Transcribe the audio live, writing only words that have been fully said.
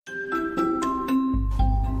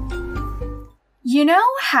You know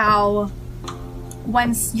how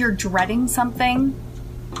when you're dreading something,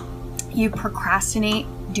 you procrastinate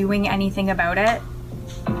doing anything about it?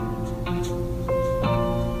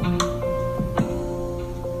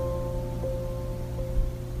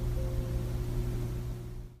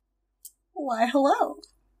 Why, hello.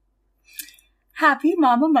 Happy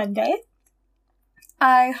Mama Monday.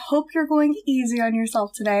 I hope you're going easy on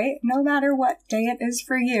yourself today, no matter what day it is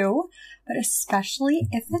for you, but especially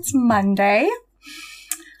if it's Monday.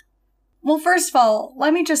 Well, first of all,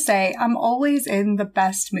 let me just say, I'm always in the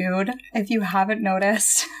best mood, if you haven't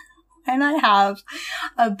noticed. And I have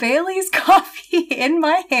a Bailey's coffee in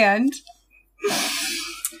my hand.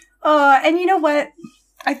 And you know what?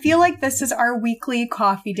 I feel like this is our weekly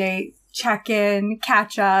coffee date, check-in,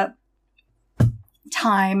 catch-up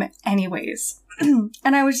time anyways. And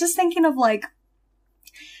I was just thinking of like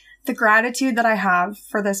the gratitude that I have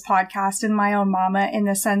for this podcast and my own mama, in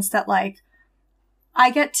the sense that like I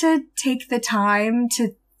get to take the time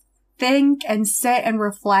to think and sit and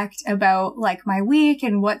reflect about like my week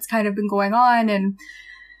and what's kind of been going on, and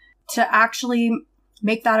to actually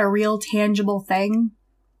make that a real tangible thing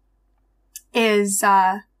is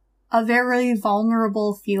a very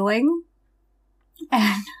vulnerable feeling.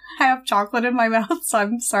 And I have chocolate in my mouth, so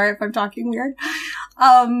I'm sorry if I'm talking weird.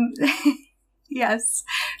 Yes,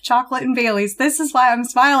 chocolate and Bailey's. This is why I'm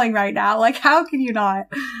smiling right now. Like, how can you not?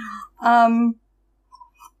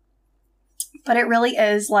 But it really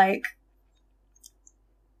is like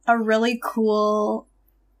a really cool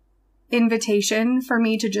invitation for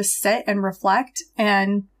me to just sit and reflect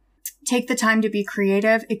and take the time to be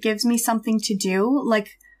creative. It gives me something to do,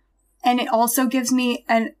 like, and it also gives me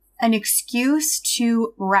an excuse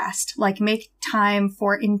to rest, like make time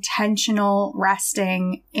for intentional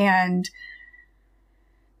resting and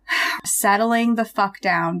settling the fuck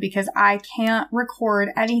down, because I can't record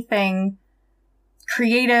anything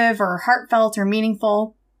creative or heartfelt or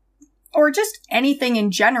meaningful or just anything in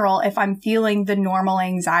general if I'm feeling the normal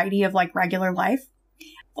anxiety of like regular life.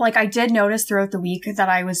 Like, I did notice throughout the week that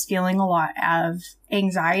I was feeling a lot of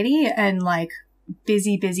anxiety and like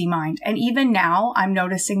busy mind. And even now I'm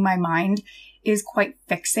noticing my mind is quite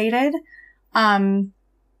fixated. But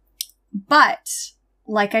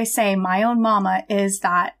like I say, my own mama is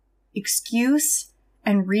that excuse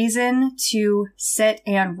and reason to sit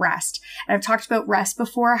and rest. And I've talked about rest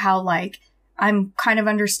before, how like I'm kind of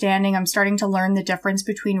understanding, I'm starting to learn the difference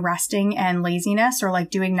between resting and laziness, or like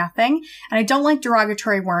doing nothing. And I don't like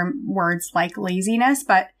derogatory words like laziness,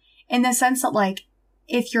 but in the sense that like,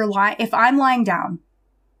 if I'm lying down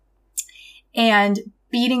and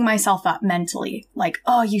beating myself up mentally, like,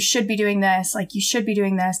 oh, you should be doing this, like you should be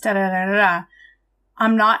doing this,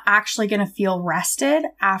 I'm not actually going to feel rested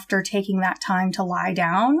after taking that time to lie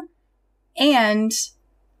down, and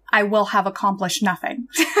I will have accomplished nothing.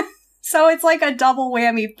 So it's like a double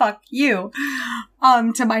whammy, fuck you,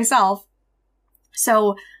 to myself.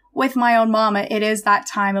 So with my own mama, it is that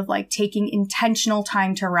time of like taking intentional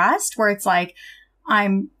time to rest, where it's like,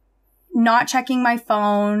 I'm not checking my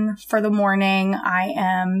phone for the morning. I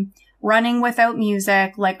am running without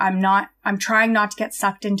music. Like I'm trying not to get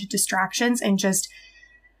sucked into distractions and just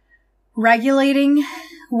regulating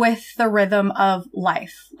with the rhythm of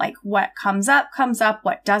life. Like what comes up,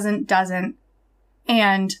 what doesn't.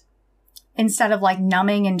 And instead of like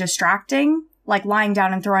numbing and distracting, like lying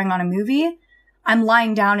down and throwing on a movie, I'm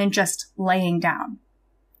lying down and just laying down.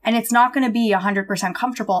 And it's not going to be 100%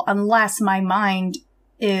 comfortable unless my mind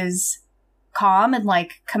is calm and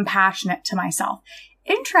like compassionate to myself.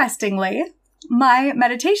 Interestingly, my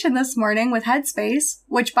meditation this morning with Headspace,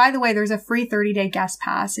 which by the way, there's a free 30-day guest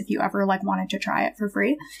pass if you ever like wanted to try it for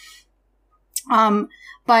free.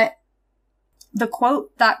 But the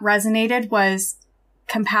quote that resonated was,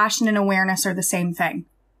 compassion and awareness are the same thing.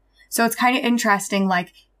 So it's kind of interesting.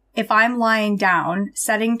 Like if I'm lying down,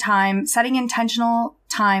 setting intentional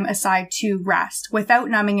time aside to rest without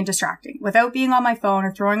numbing and distracting, without being on my phone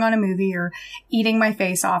or throwing on a movie or eating my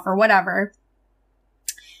face off or whatever,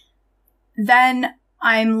 then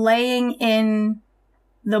I'm laying in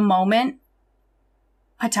the moment,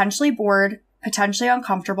 potentially bored, potentially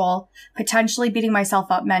uncomfortable, potentially beating myself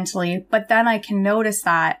up mentally. But then I can notice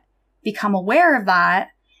that, become aware of that,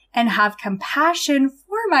 and have compassion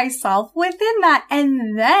for myself within that.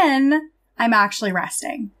 And then I'm actually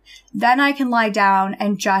resting. Then I can lie down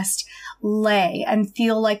and just lay and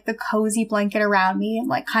feel like the cozy blanket around me and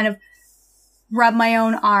like kind of rub my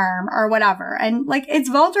own arm or whatever. And like, it's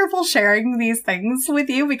vulnerable sharing these things with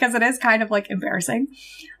you because it is kind of like embarrassing.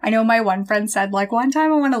 I know my one friend said like, one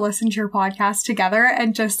time I want to listen to your podcast together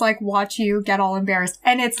and just like watch you get all embarrassed.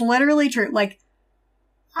 And it's literally true. Like,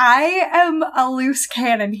 I am a loose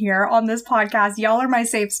cannon here on this podcast. Y'all are my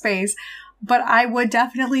safe space, but I would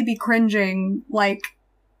definitely be cringing, like,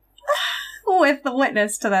 with the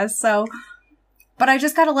witness to this. So, but I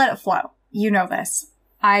just gotta let it flow. You know this.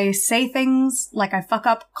 I say things like I fuck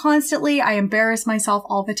up constantly. I embarrass myself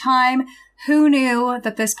all the time. Who knew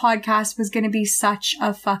that this podcast was going to be such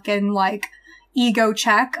a fucking like ego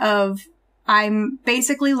check of I'm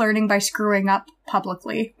basically learning by screwing up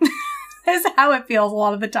publicly is how it feels a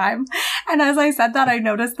lot of the time. And as I said that, I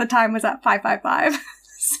noticed the time was at 5:55.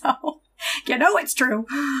 So, you know, it's true,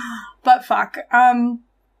 but fuck.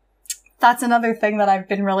 That's another thing that I've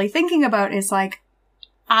been really thinking about is like,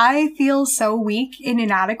 I feel so weak and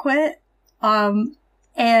inadequate.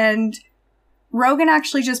 And Rogan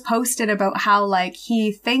actually just posted about how like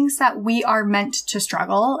he thinks that we are meant to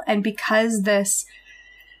struggle. And because this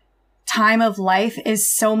time of life is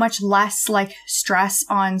so much less like stress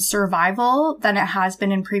on survival than it has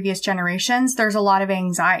been in previous generations, there's a lot of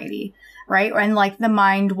anxiety, right? And like the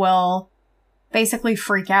mind will basically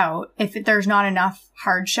freak out if there's not enough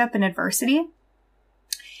hardship and adversity.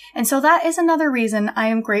 And so that is another reason I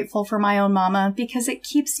am grateful for my own mama, because it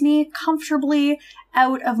keeps me comfortably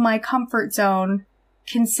out of my comfort zone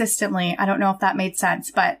consistently. I don't know if that made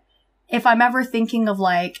sense, but if I'm ever thinking of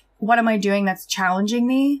like, what am I doing that's challenging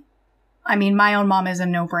me? I mean, my own mom is a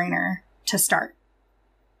no-brainer to start.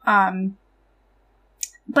 But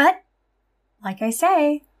like I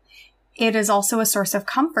say, it is also a source of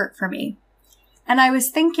comfort for me. And I was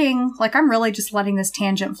thinking, like, I'm really just letting this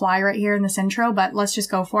tangent fly right here in this intro, but let's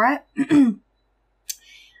just go for it.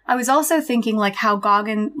 I was also thinking, like, how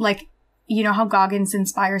Goggins, like, you know, how Goggins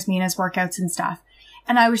inspires me in his workouts and stuff.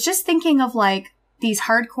 And I was just thinking of, like, these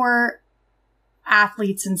hardcore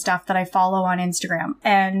athletes and stuff that I follow on Instagram.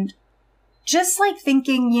 And just, like,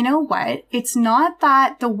 thinking, you know what? It's not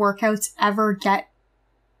that the workouts ever get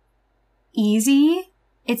easy.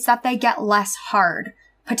 It's that they get less hard.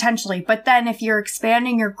 Potentially. But then if you're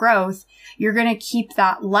expanding your growth, you're going to keep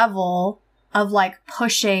that level of like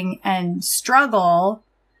pushing and struggle,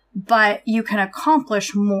 but you can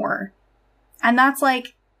accomplish more. And that's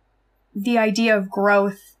like the idea of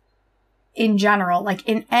growth in general, like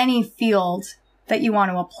in any field that you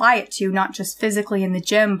want to apply it to, not just physically in the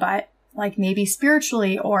gym, but like maybe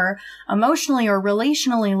spiritually or emotionally or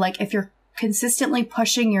relationally. Like if you're consistently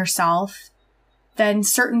pushing yourself, then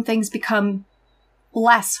certain things become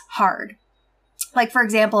less hard. Like, for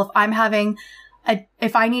example,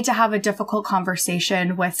 if I need to have a difficult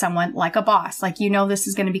conversation with someone like a boss, like, you know, this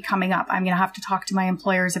is going to be coming up. I'm going to have to talk to my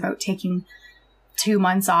employers about taking 2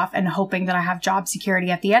 months off and hoping that I have job security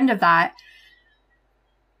at the end of that.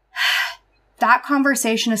 That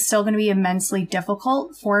conversation is still going to be immensely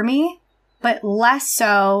difficult for me, but less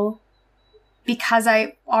so because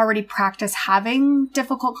I already practice having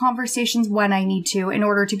difficult conversations when I need to in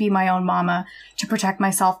order to be my own mama, to protect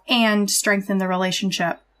myself and strengthen the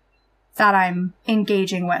relationship that I'm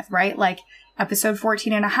engaging with, right? Like episode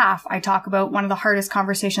 14 and a half, I talk about one of the hardest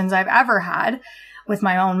conversations I've ever had with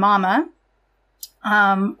my own mama.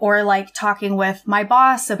 Or like talking with my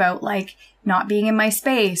boss about like not being in my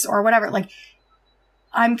space or whatever. Like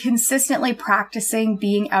I'm consistently practicing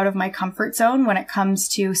being out of my comfort zone when it comes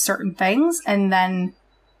to certain things. And then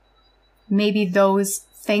maybe those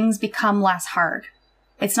things become less hard.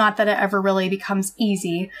 It's not that it ever really becomes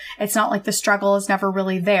easy. It's not like the struggle is never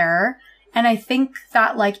really there. And I think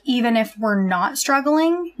that like, even if we're not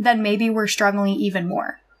struggling, then maybe we're struggling even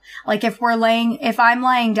more. Like if I'm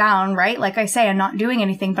laying down, right? Like I say, I'm not doing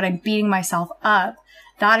anything, but I'm beating myself up.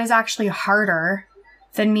 That is actually harder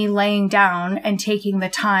than me laying down and taking the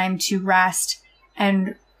time to rest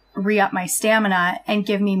and re-up my stamina and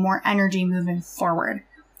give me more energy moving forward.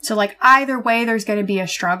 So like either way, there's going to be a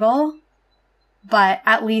struggle, but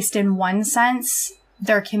at least in one sense,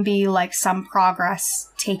 there can be like some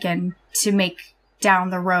progress taken to make down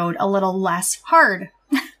the road a little less hard.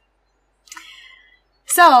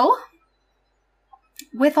 So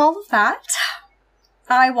with all of that,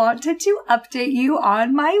 I wanted to update you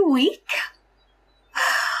on my week.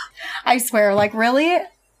 I swear, like really,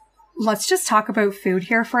 let's just talk about food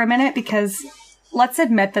here for a minute, because let's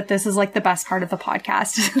admit that this is like the best part of the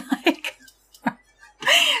podcast. Like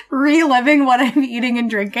reliving what I'm eating and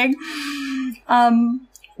drinking.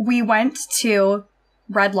 We went to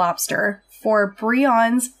Red Lobster for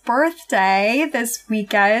Breon's birthday this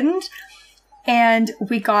weekend, and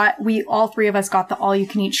we all three of us got the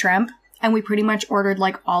all-you-can-eat shrimp, and we pretty much ordered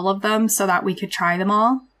like all of them so that we could try them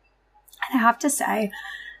all. And I have to say,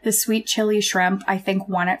 the sweet chili shrimp, I think,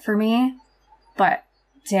 won it for me. But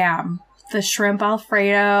damn, the shrimp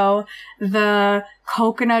Alfredo, the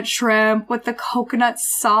coconut shrimp with the coconut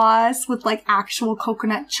sauce with like actual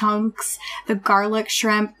coconut chunks, the garlic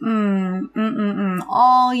shrimp,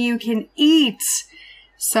 all you can eat.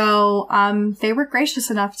 So, they were gracious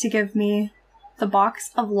enough to give me the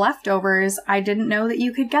box of leftovers. I didn't know that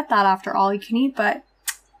you could get that after all you can eat, but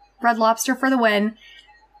Red Lobster for the win.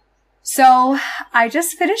 So I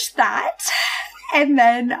just finished that. And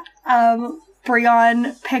then,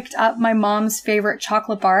 Breon picked up my mom's favorite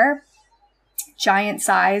chocolate bar, giant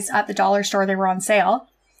size, at the dollar store. They were on sale,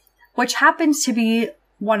 which happens to be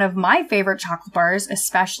one of my favorite chocolate bars,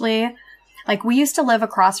 especially like we used to live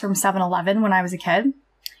across from 7-Eleven when I was a kid.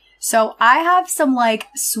 So I have some like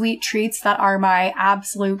sweet treats that are my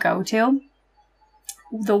absolute go-to.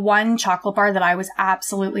 The one chocolate bar that I was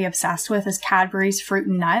absolutely obsessed with is Cadbury's Fruit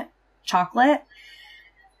and Nut chocolate.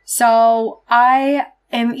 So I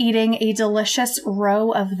am eating a delicious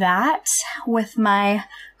row of that with my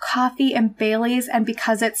coffee and Baileys. And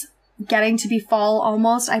because it's getting to be fall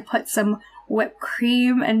almost, I put some whipped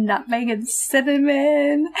cream and nutmeg and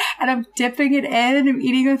cinnamon, and I'm dipping it in. I'm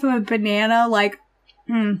eating it with a banana. Like,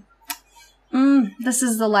 this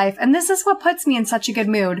is the life. And this is what puts me in such a good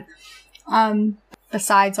mood.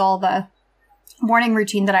 Besides all the morning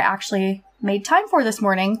routine that I actually made time for this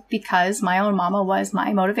morning, because my own mama was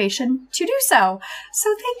my motivation to do so.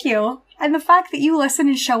 So thank you. And the fact that you listen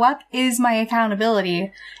and show up is my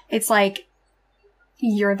accountability. It's like,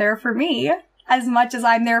 you're there for me as much as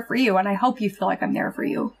I'm there for you. And I hope you feel like I'm there for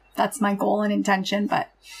you. That's my goal and intention. But,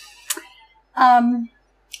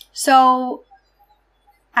 so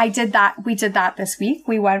I did that. We did that this week.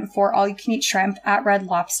 We went for all you can eat shrimp at Red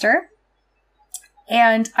Lobster.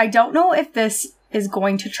 And I don't know if this is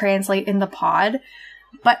going to translate in the pod,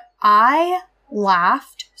 but I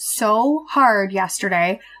laughed so hard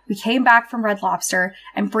yesterday. We came back from Red Lobster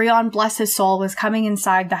and Breon, bless his soul, was coming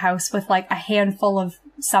inside the house with like a handful of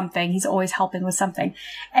something. He's always helping with something.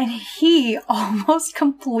 And he almost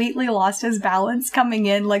completely lost his balance coming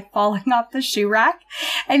in, like falling off the shoe rack.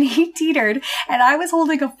 And he teetered. And I was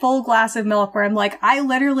holding a full glass of milk where I'm like, I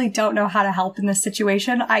literally don't know how to help in this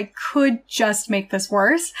situation. I could just make this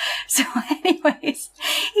worse. So anyways,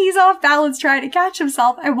 he's off balance trying to catch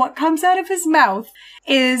himself. And what comes out of his mouth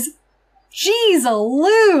is,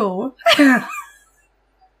 Jeez-a-loo.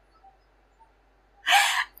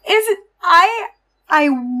 I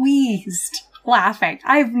wheezed laughing.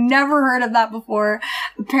 I've never heard of that before.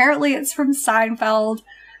 Apparently it's from Seinfeld.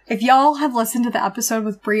 If y'all have listened to the episode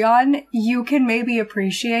with Breon, you can maybe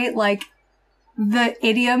appreciate like the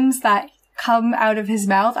idioms that come out of his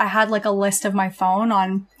mouth. I had like a list of my phone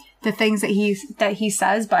on the things that he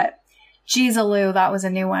says, but Jeez-a-loo, that was a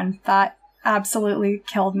new one. That absolutely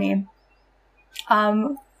killed me.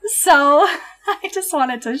 So I just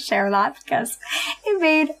wanted to share that because it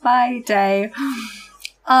made my day.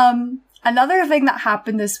 Another thing that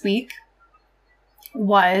happened this week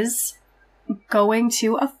was going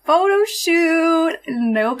to a photo shoot.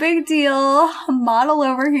 No big deal. Model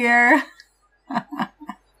over here.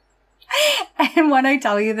 And when I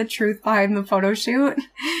tell you the truth behind the photo shoot,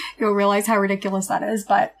 you'll realize how ridiculous that is.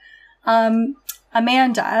 But,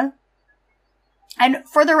 Amanda, and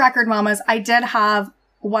for the record, mamas, I did have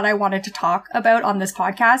what I wanted to talk about on this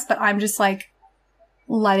podcast, but I'm just like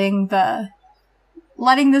letting the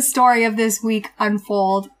story of this week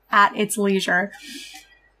unfold at its leisure.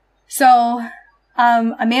 So,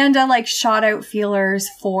 Amanda like shot out feelers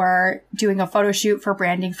for doing a photo shoot for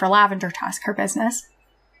branding for Lavender Tusk, her business.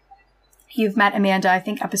 You've met Amanda, I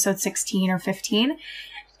think episode 16 or 15.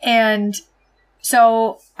 And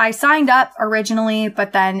so I signed up originally,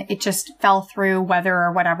 but then it just fell through, weather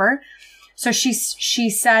or whatever. So she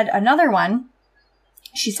set another one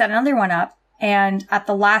up. And at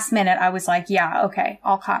the last minute, I was like, yeah, okay,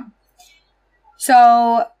 I'll come.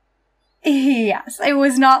 So yes, it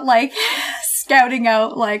was not like scouting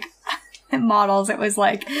out like models. It was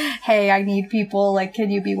like, hey, I need people. Like, can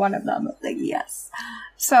you be one of them? Like, yes.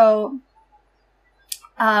 So,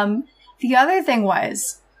 the other thing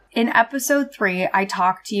was, in episode 3, I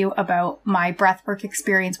talked to you about my breathwork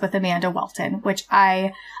experience with Amanda Welton, which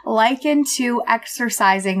I liken to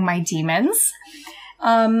exercising my demons.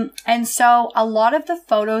 And so a lot of the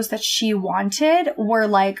photos that she wanted were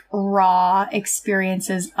like raw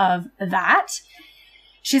experiences of that.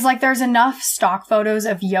 She's like, there's enough stock photos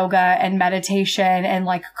of yoga and meditation and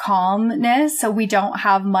like calmness. So we don't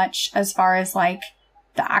have much as far as like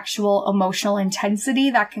the actual emotional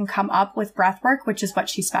intensity that can come up with breathwork, which is what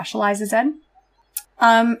she specializes in.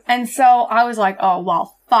 And so I was like, oh,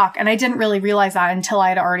 well, fuck. And I didn't really realize that until I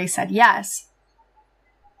had already said yes.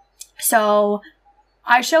 So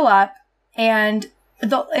I show up And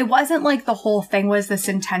it wasn't like the whole thing was this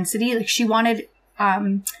intensity. Like she wanted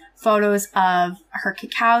photos of her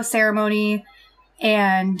cacao ceremony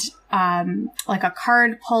and like a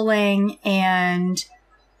card pulling and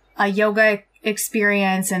a yoga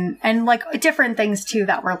experience and like different things too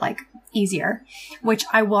that were like easier, which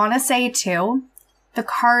I want to say too, the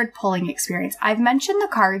card pulling experience. I've mentioned the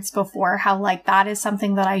cards before, how like that is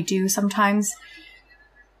something that I do sometimes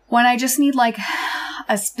when I just need like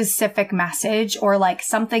a specific message or like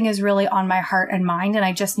something is really on my heart and mind and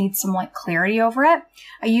I just need some like clarity over it.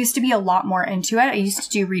 I used to be a lot more into it. I used to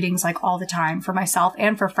do readings like all the time for myself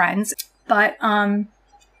and for friends. But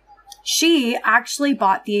she actually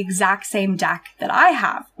bought the exact same deck that I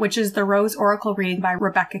have, which is the Rose Oracle reading by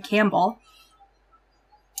Rebecca Campbell.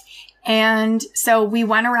 And so we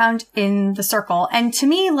went around in the circle. And to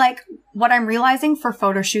me, like what I'm realizing for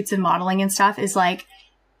photo shoots and modeling and stuff is like,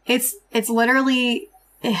 it's literally,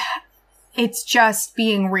 it's just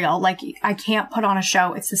being real. Like I can't put on a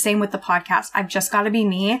show. It's the same with the podcast. I've just got to be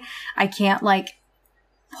me. I can't like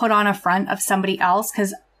put on a front of somebody else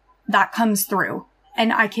because that comes through.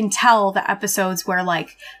 And I can tell the episodes where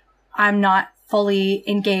like I'm not fully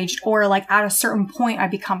engaged or like at a certain point I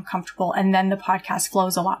become comfortable and then the podcast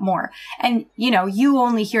flows a lot more. And you know, you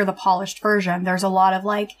only hear the polished version. There's a lot of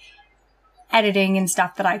like editing and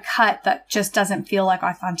stuff that I cut that just doesn't feel like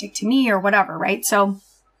authentic to me or whatever, right? So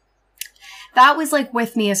that was like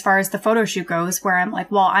with me as far as the photo shoot goes, where I'm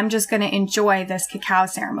like, well, I'm just going to enjoy this cacao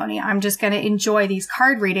ceremony. I'm just going to enjoy these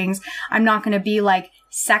card readings. I'm not going to be like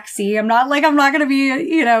sexy. I'm not going to be,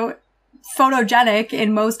 you know, photogenic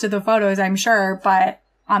in most of the photos, I'm sure, but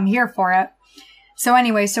I'm here for it. So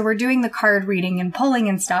anyway, so we're doing the card reading and pulling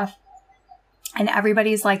and stuff, and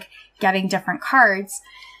everybody's like getting different cards.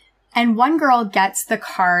 And one girl gets the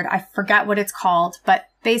card, I forget what it's called, but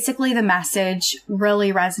basically the message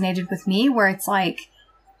really resonated with me, where it's like,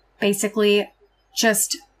 basically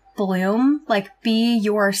just bloom, like be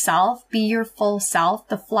yourself, be your full self.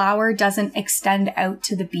 The flower doesn't extend out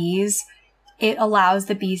to the bees. It allows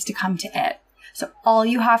the bees to come to it. So all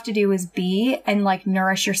you have to do is be and like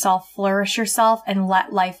nourish yourself, flourish yourself, and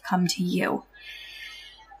let life come to you.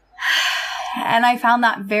 And I found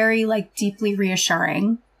that very like deeply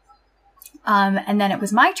reassuring. And then it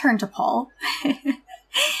was my turn to pull.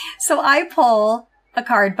 So I pull a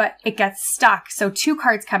card, but it gets stuck. So 2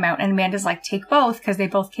 cards come out and Amanda's like, take both because they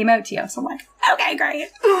both came out to you. So I'm like, okay, great.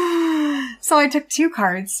 So I took 2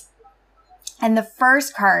 cards. And the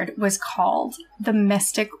first card was called The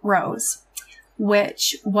Mystic Rose,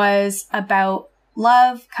 which was about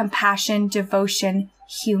love, compassion, devotion,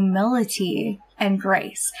 humility, and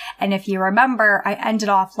grace. And if you remember, I ended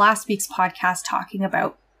off last week's podcast talking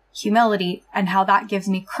about humility and how that gives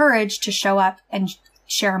me courage to show up and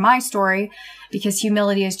share my story, because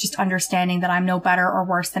humility is just understanding that I'm no better or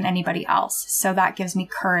worse than anybody else. So that gives me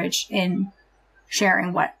courage in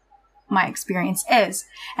sharing what my experience is.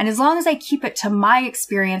 And as long as I keep it to my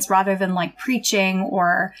experience rather than like preaching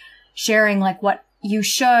or sharing like what you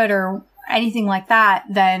should or anything like that,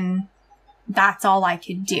 then that's all I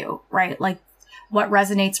could do, right? Like what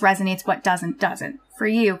resonates, resonates, what doesn't, doesn't for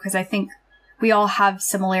you. Because I think we all have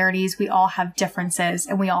similarities, we all have differences,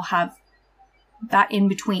 and we all have that in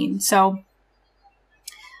between. So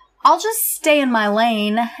I'll just stay in my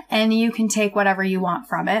lane and you can take whatever you want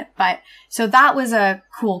from it. But so that was a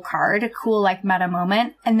cool card, a cool like meta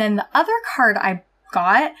moment. And then the other card I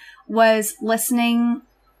got was listening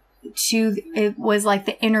to, it was like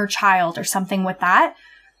the inner child or something with that.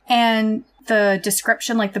 And the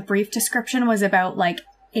description, like the brief description, was about like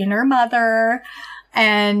inner mother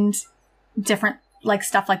and different like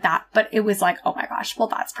stuff like that. But it was like, oh my gosh, well,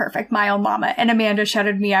 that's perfect. My own mama. And Amanda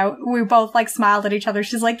shouted me out. We both like smiled at each other.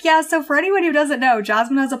 She's like, yeah, so for anyone who doesn't know,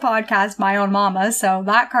 Jasmine has a podcast, My Own Mama. So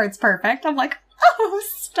that card's perfect. I'm like, oh,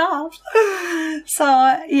 stop.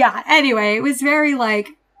 So yeah, anyway, it was very like,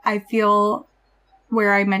 I feel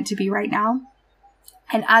where I'm meant to be right now.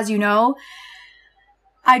 And as you know,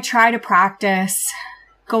 I try to practice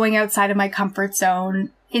going outside of my comfort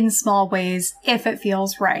zone in small ways if it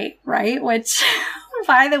feels right? Which,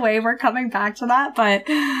 by the way, we're coming back to that. But,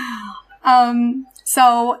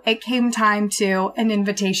 so it came time to an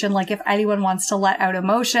invitation. Like if anyone wants to let out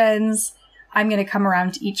emotions, I'm going to come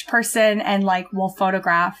around to each person and like, we'll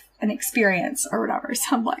photograph an experience or whatever.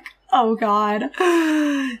 So I'm like, oh God.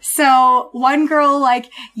 So one girl like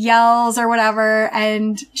yells or whatever,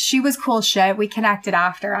 and she was cool shit. We connected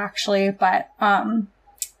after actually, but,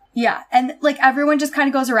 yeah. And like everyone just kind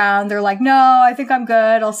of goes around. They're like, no, I think I'm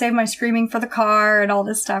good. I'll save my screaming for the car and all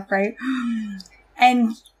this stuff. Right.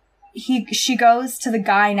 And she goes to the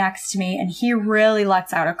guy next to me and he really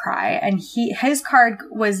lets out a cry, and his card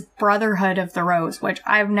was Brotherhood of the Rose, which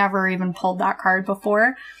I've never even pulled that card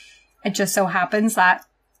before. It just so happens that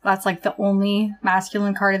that's like the only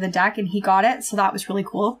masculine card of the deck, and he got it. So that was really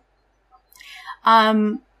cool.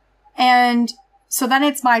 And so then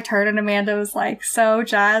it's my turn, and Amanda was like, so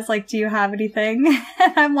Jazz, like, do you have anything?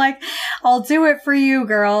 And I'm like, I'll do it for you,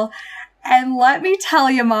 girl. And let me tell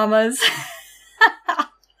you, mamas,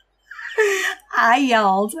 I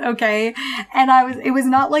yelled, okay? And it was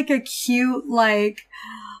not like a cute, like,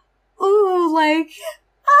 ooh, like,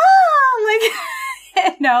 ah,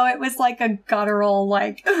 like, no, it was like a guttural,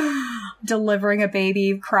 like, delivering a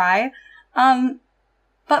baby cry.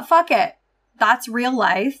 But fuck it. That's real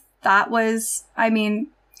life. That was, I mean,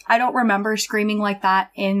 I don't remember screaming like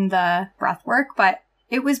that in the breath work, but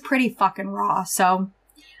it was pretty fucking raw. So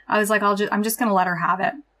I was like, I'm just going to let her have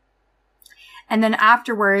it. And then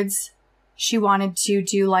afterwards, she wanted to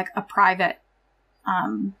do like a private,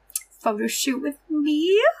 photo shoot with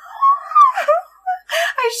me.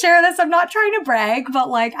 I share this. I'm not trying to brag, but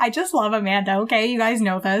like, I just love Amanda. Okay. You guys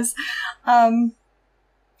know this.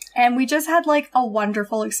 And we just had like a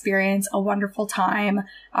wonderful experience, a wonderful time,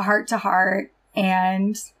 a heart to heart,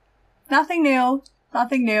 and nothing new.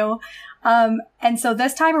 And so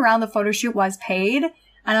this time around the photo shoot was paid,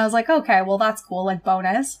 and I was like, okay, well that's cool, like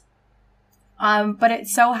bonus. But it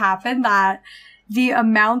so happened that the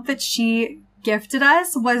amount that she gifted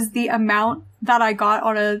us was the amount that I got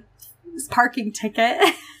on a parking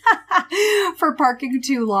ticket for parking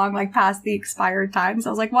too long, like past the expired time. So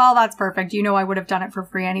I was like, well, that's perfect. You know, I would have done it for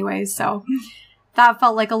free anyways. So that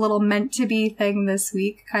felt like a little meant to be thing this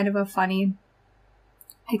week. Kind of a funny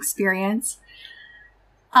experience.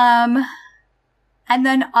 And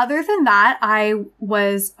then other than that, I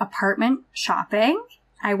was apartment shopping.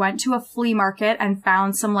 I went to a flea market and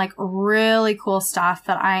found some like really cool stuff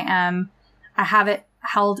that I have it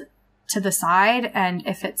held to the side. And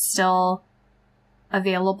if it's still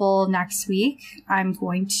available next week, I'm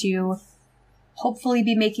going to hopefully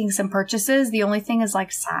be making some purchases. The only thing is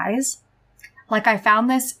like size. Like I found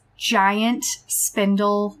this giant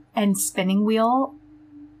spindle and spinning wheel,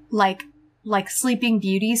 like Sleeping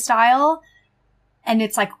Beauty style. And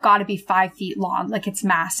it's like got to be 5 feet long. Like it's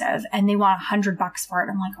massive, and they want $100 for it.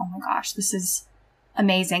 I'm like, oh my gosh, this is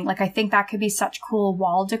amazing. Like I think that could be such cool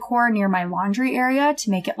wall decor near my laundry area to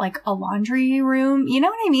make it like a laundry room. You know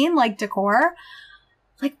what I mean? Like decor.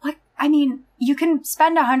 Like what? I mean, you can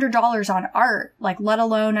spend $100 on art, like let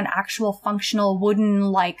alone an actual functional wooden,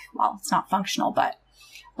 like, well, it's not functional, but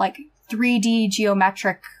like 3D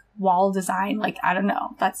geometric wall design. Like, I don't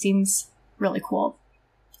know. That seems really cool.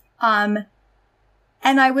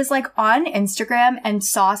 And I was like on Instagram and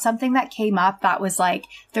saw something that came up that was like,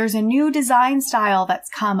 there's a new design style that's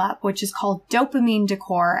come up, which is called dopamine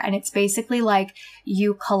decor. And it's basically like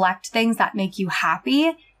you collect things that make you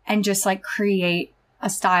happy and just like create a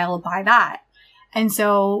style by that. And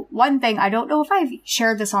so one thing, I don't know if I've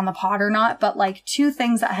shared this on the pod or not, but like 2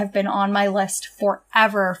 things that have been on my list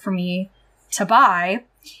forever for me to buy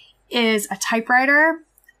is a typewriter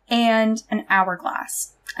and an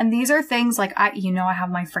hourglass. And these are things like, I have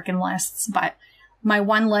my freaking lists, but my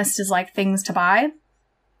one list is like things to buy.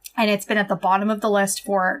 And it's been at the bottom of the list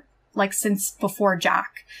for like since before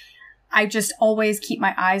Jack. I just always keep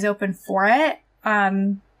my eyes open for it.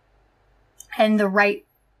 And the right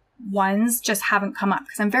ones just haven't come up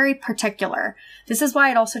because I'm very particular. This is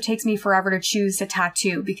why it also takes me forever to choose a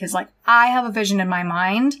tattoo, because like I have a vision in my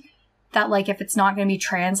mind that like if it's not going to be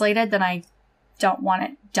translated, then I don't want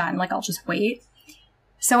it done. Like I'll just wait.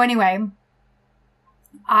 So anyway,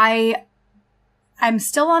 I'm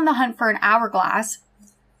still on the hunt for an hourglass,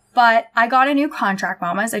 but I got a new contract,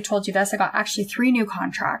 mamas. I told you this. I got actually 3 new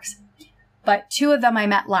contracts, but 2 of them I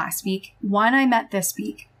met last week. 1 I met this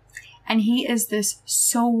week, and he is this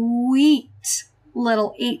sweet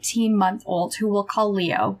little 18-month-old who we'll call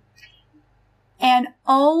Leo. And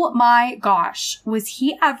oh my gosh, was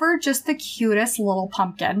he ever just the cutest little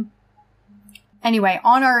pumpkin? Anyway,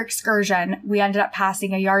 on our excursion, we ended up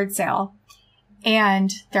passing a yard sale,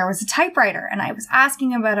 and there was a typewriter, and I was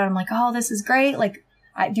asking about it. I'm like, oh, this is great. Like,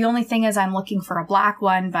 the only thing is I'm looking for a black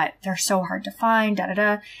one, but they're so hard to find,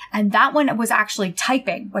 And that one was actually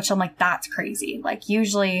typing, which I'm like, that's crazy. Like,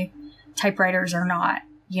 usually typewriters are not,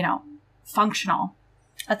 functional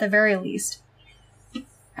at the very least.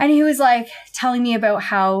 And he was like telling me about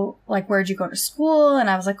how, like, where'd you go to school? And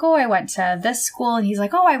I was like, oh, I went to this school. And he's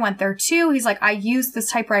like, oh, I went there too. He's like, I used this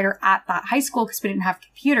typewriter at that high school because we didn't have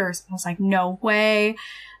computers. I was like, no way.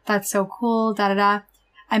 That's so cool.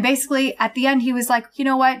 And basically at the end, he was like, you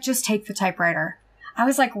know what? Just take the typewriter. I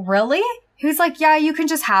was like, really? He was like, yeah, you can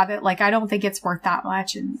just have it. Like, I don't think it's worth that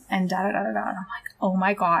much. And da-da-da-da-da. And I'm like, oh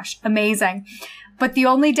my gosh, amazing. But the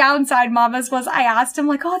only downside, mamas, was I asked him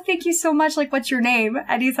like, oh, thank you so much. Like, what's your name?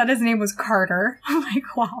 And he said his name was Carter. I'm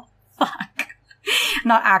like, wow, fuck.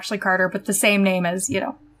 Not actually Carter, but the same name as, you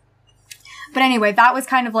know. But anyway, that was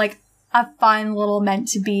kind of like a fun little meant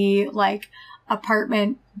to be like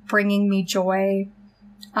apartment bringing me joy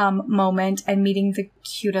moment, and meeting the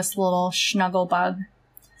cutest little snuggle bug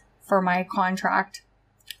for my contract.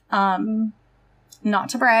 Not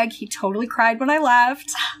to brag, he totally cried when I left.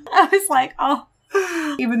 I was like, oh,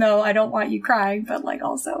 even though I don't want you crying, but like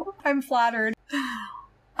also I'm flattered.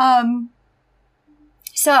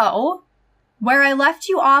 So where I left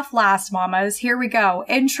you off last, mamas, here we go.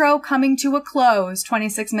 Intro coming to a close,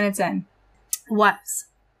 26 minutes in, was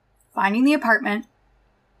finding the apartment,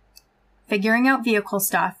 figuring out vehicle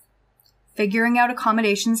stuff, figuring out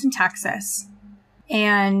accommodations in Texas,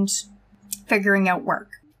 and figuring out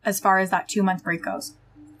work as far as that 2-month break goes.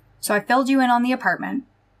 So I filled you in on the apartment.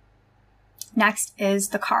 Next is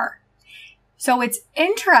the car. So it's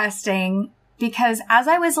interesting because as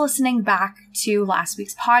I was listening back to last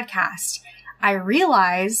week's podcast, I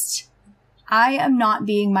realized I am not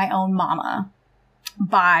being my own mama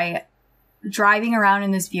by driving around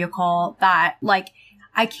in this vehicle that, like,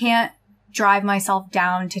 I can't drive myself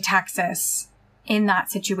down to Texas in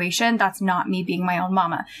that situation. That's not me being my own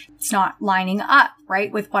mama. It's not lining up,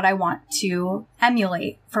 right, with what I want to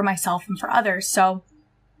emulate for myself and for others. So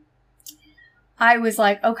I was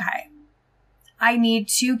like, okay, I need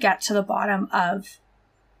to get to the bottom of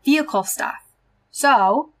vehicle stuff.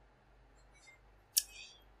 So,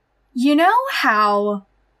 you know how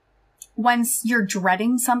when you're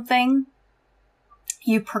dreading something,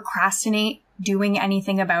 you procrastinate doing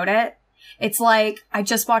anything about it? It's like, I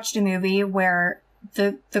just watched a movie where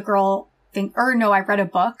the girl I read a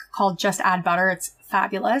book called Just Add Butter. It's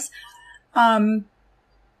fabulous.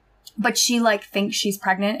 But she like thinks she's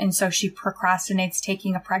pregnant, and so she procrastinates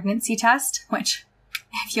taking a pregnancy test, which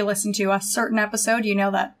if you listen to a certain episode, you know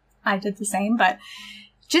that I did the same. But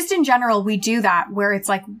just in general, we do that where it's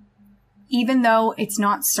like, even though it's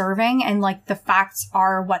not serving and like the facts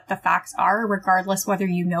are what the facts are, regardless whether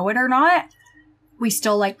you know it or not, we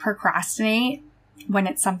still like procrastinate when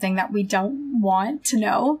it's something that we don't want to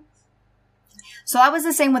know. So that was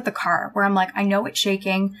the same with the car, where I'm like, I know it's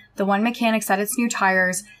shaking. The one mechanic said it's new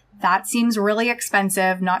tires. That seems really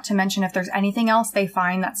expensive, not to mention if there's anything else they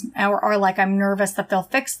find that's, or like I'm nervous that they'll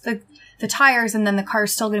fix the tires and then the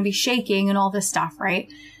car's still going to be shaking and all this stuff, right?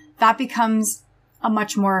 That becomes a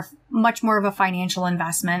much more of a financial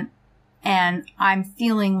investment. And I'm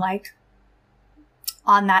feeling like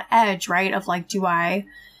on that edge, right? Of like, do I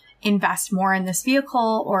invest more in this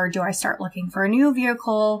vehicle or do I start looking for a new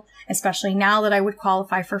vehicle? Especially now that I would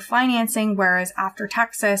qualify for financing, whereas after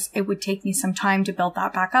Texas, it would take me some time to build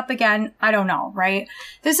that back up again. I don't know, right?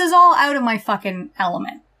 This is all out of my fucking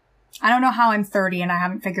element. I don't know how I'm 30 and I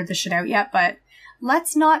haven't figured this shit out yet, but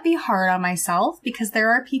let's not be hard on myself because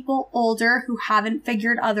there are people older who haven't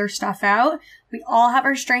figured other stuff out. We all have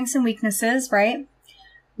our strengths and weaknesses, right? I'm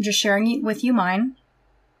just sharing with you mine.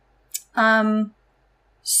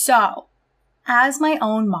 So as my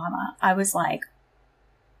own mama, I was like,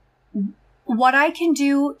 what I can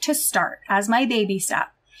do to start as my baby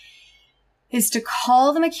step is to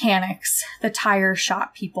call the mechanics, the tire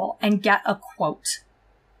shop people, and get a quote.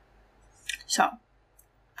 So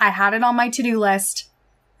I had it on my to-do list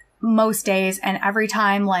most days, and every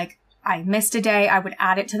time like I missed a day, I would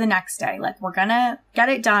add it to the next day. Like, we're gonna get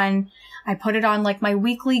it done. I put it on like my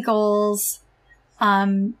weekly goals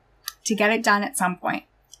to get it done at some point.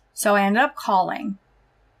 So I ended up calling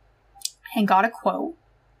and got a quote.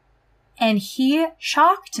 And he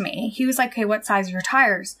shocked me. He was like, okay, what size are your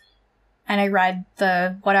tires? And I read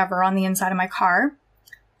the whatever on the inside of my car.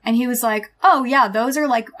 And he was like, oh yeah, those are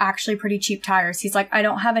like actually pretty cheap tires. He's like, I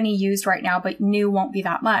don't have any used right now, but new won't be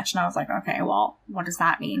that much. And I was like, okay, well, what does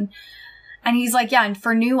that mean? And he's like, yeah, and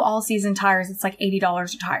for new all season tires, it's like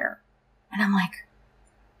 $80 a tire. And I'm like,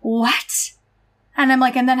 what? And I'm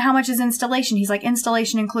like, and then how much is installation? He's like,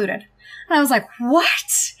 installation included. And I was like,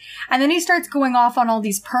 what? And then he starts going off on all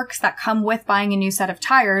these perks that come with buying a new set of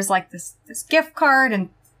tires, like this gift card and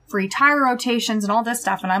free tire rotations and all this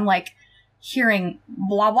stuff. And I'm like hearing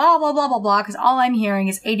blah, blah, blah, blah, blah, blah, because all I'm hearing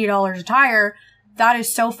is $80 a tire. That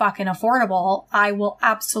is so fucking affordable. I will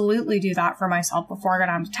absolutely do that for myself before I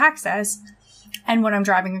go down to Texas and when I'm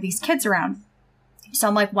driving these kids around. So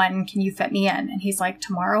I'm like, when can you fit me in? And he's like,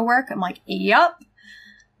 tomorrow work? I'm like, yep.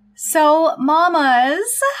 So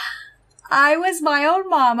mamas, I was my own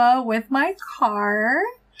mama with my car,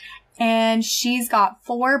 and she's got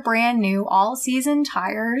 4 brand new all season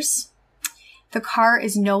tires. The car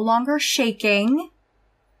is no longer shaking.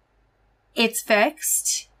 It's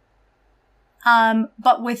fixed.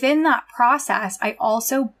 But within that process, I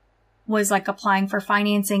also was like applying for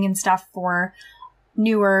financing and stuff for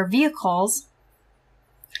newer vehicles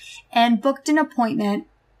and booked an appointment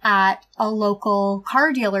at a local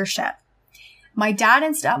car dealership. My dad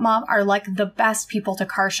and stepmom are like the best people to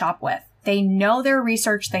car shop with. They know their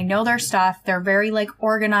research. They know their stuff. They're very like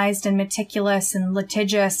organized and meticulous and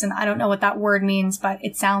litigious. And I don't know what that word means, but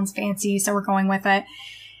it sounds fancy. So we're going with it.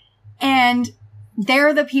 And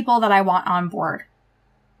they're the people that I want on board.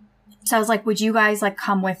 So I was like, would you guys like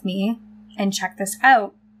come with me and check this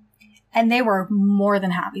out? And they were more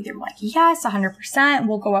than happy. They were like, yes, 100%.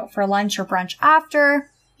 We'll go out for lunch or brunch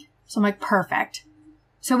after. So I'm like, perfect.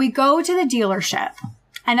 So we go to the dealership.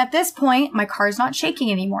 And at this point, my car's not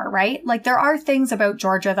shaking anymore, right? Like there are things about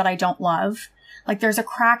Georgia that I don't love. Like there's a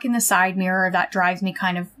crack in the side mirror that drives me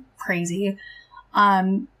kind of crazy.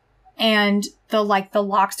 And the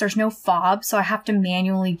locks, there's no fob. So I have to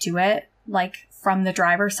manually do it like from the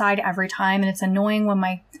driver's side every time. And it's annoying when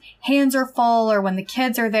my hands are full or when the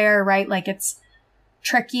kids are there, right? Like it's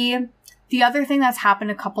tricky. The other thing that's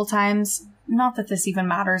happened a couple times, not that this even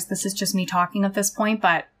matters. This is just me talking at this point,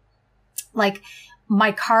 but like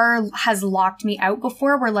my car has locked me out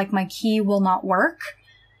before where like my key will not work.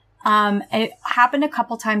 And it happened a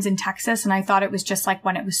couple times in Texas and I thought it was just like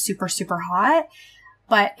when it was super, super hot,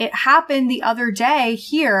 but it happened the other day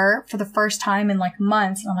here for the first time in like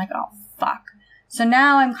months. And I'm like, oh fuck. So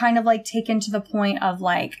now I'm kind of like taken to the point of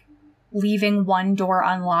like leaving one door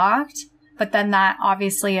unlocked, but then that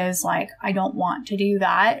obviously is like, I don't want to do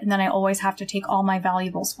that. And then I always have to take all my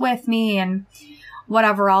valuables with me and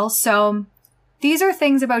whatever else. So these are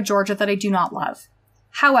things about Georgia that I do not love.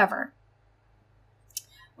 However,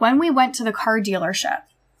 when we went to the car dealership,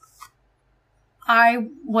 I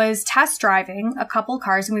was test driving a couple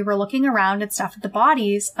cars and we were looking around at stuff at the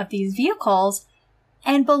bodies of these vehicles.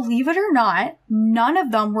 And believe it or not, none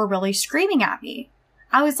of them were really screaming at me.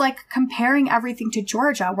 I was like comparing everything to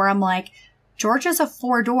Georgia where I'm like, Georgia's a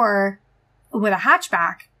 4-door with a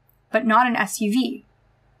hatchback, but not an SUV.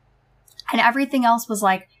 And everything else was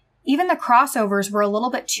like, even the crossovers were a little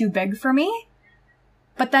bit too big for me.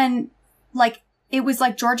 But then like, it was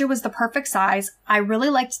like Georgia was the perfect size. I really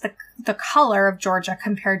liked the color of Georgia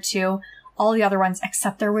compared to all the other ones,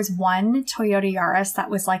 except there was one Toyota Yaris that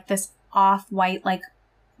was like this off-white, like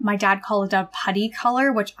my dad called it a putty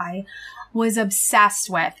color, which I was obsessed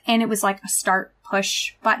with. And it was like a start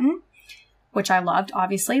push button, which I loved,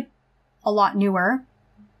 obviously, a lot newer.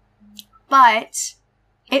 But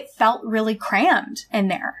it felt really crammed in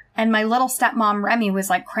there. And my little stepmom, Remy, was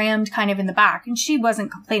like crammed kind of in the back. And she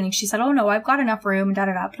wasn't complaining. She said, oh no, I've got enough room,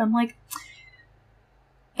 da-da-da. But I'm like,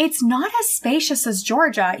 it's not as spacious as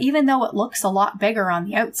Georgia, even though it looks a lot bigger on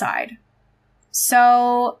the outside.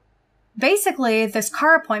 So basically, this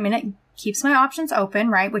car appointment, it keeps my options open,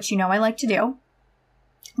 right? Which you know I like to do.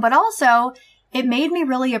 But also, it made me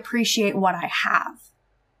really appreciate what I have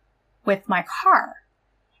with my car.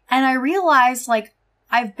 And I realized, like,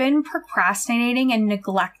 I've been procrastinating and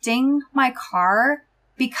neglecting my car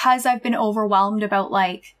because I've been overwhelmed about,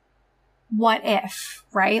 like, what if,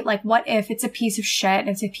 right? Like, what if it's a piece of shit and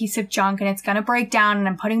it's a piece of junk and it's going to break down and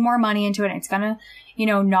I'm putting more money into it and it's going to, you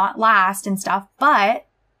know, not last and stuff. But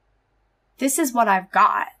this is what I've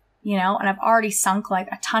got, you know, and I've already sunk like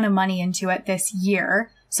a ton of money into it this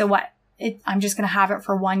year. So what? I'm just going to have it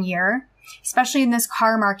for 1 year, especially in this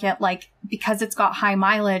car market, like, because it's got high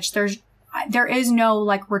mileage, there is no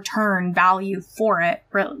like return value for it,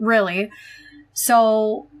 really.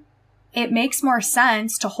 So it makes more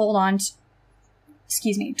sense to hold on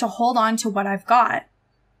to what I've got,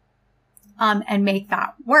 and make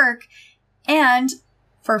that work. And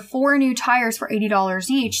for 4 new tires for $80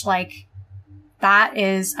 each, like that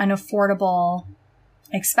is an affordable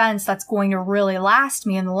expense that's going to really last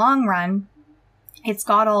me in the long run. It's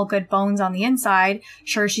got all good bones on the inside.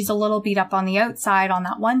 Sure, she's a little beat up on the outside on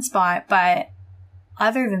that one spot, but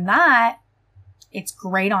other than that, it's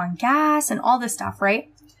great on gas and all this stuff,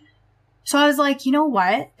 right? So I was like, you know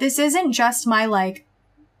what? This isn't just my like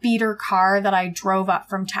beater car that I drove up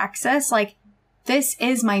from Texas. Like, this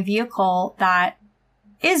is my vehicle that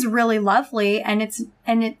is really lovely, and it's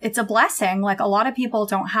a blessing. Like, a lot of people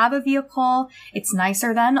don't have a vehicle. It's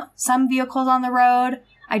nicer than some vehicles on the road.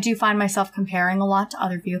 I do find myself comparing a lot to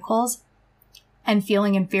other vehicles and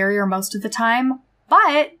feeling inferior most of the time,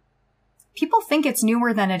 but people think it's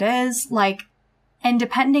newer than it is. Like, and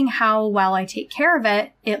depending how well I take care of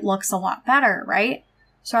it, it looks a lot better, right?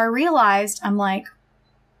 So I realized, I'm like,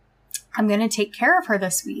 I'm going to take care of her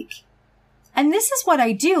this week. And this is what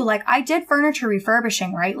I do. Like, I did furniture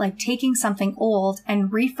refurbishing, right? Like taking something old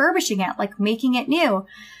and refurbishing it, like making it new.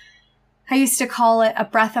 I used to call it a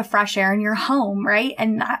breath of fresh air in your home, right?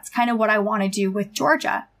 And that's kind of what I want to do with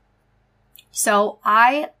Georgia. So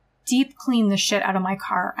I deep cleaned the shit out of my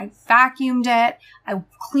car. I vacuumed it. I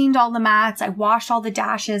cleaned all the mats. I washed all the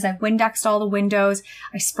dashes. I Windexed all the windows.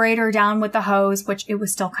 I sprayed her down with the hose, which it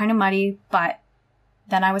was still kind of muddy, but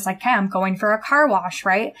then I was like, okay, I'm going for a car wash,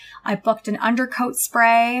 right? I booked an undercoat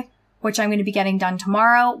spray, which I'm going to be getting done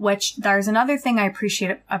tomorrow, which there's another thing I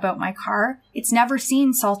appreciate about my car. It's never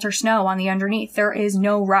seen salt or snow on the underneath. There is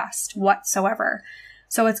no rust whatsoever.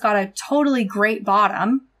 So it's got a totally great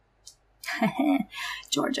bottom.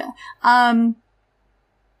 Georgia. And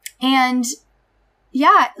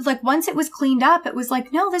yeah, like once it was cleaned up, it was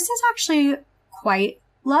like, no, this is actually quite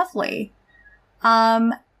lovely.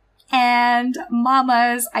 And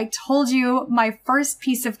mamas, I told you my first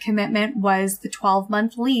piece of commitment was the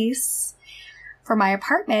 12-month lease for my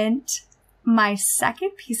apartment. My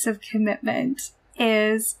second piece of commitment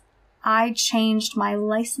is I changed my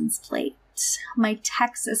license plate, my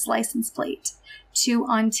Texas license plate, to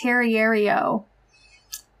Ontario.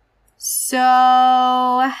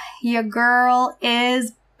 So your girl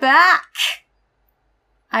is back.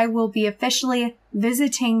 I will be officially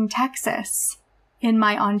visiting Texas in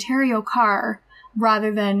my Ontario car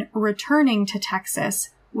rather than returning to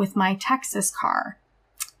Texas with my Texas car.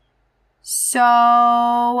 So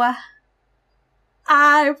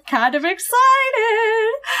I'm kind of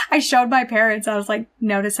excited. I showed my parents. I was like,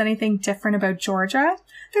 notice anything different about Georgia?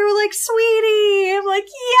 They were like, sweetie. I'm like,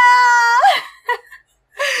 yeah.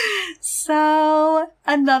 So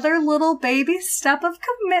another little baby step of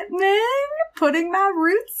commitment, putting my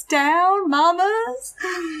roots down, mamas.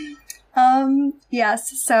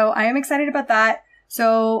 Yes, so I am excited about that.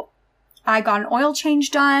 So I got an oil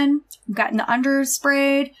change done, gotten the under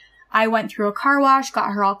sprayed. I went through a car wash,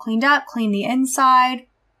 got her all cleaned up, cleaned the inside,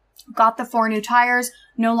 got the 4 new tires,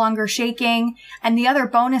 no longer shaking. And the other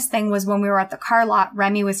bonus thing was when we were at the car lot,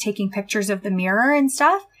 Remy was taking pictures of the mirror and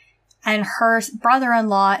stuff. And her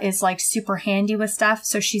brother-in-law is like super handy with stuff.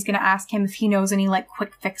 So she's going to ask him if he knows any like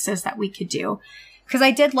quick fixes that we could do. Because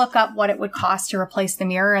I did look up what it would cost to replace the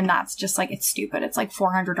mirror, and that's just like, it's stupid. It's like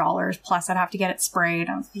 $400 plus I'd have to get it sprayed.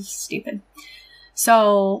 It's stupid.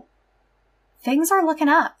 So things are looking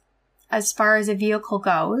up as far as a vehicle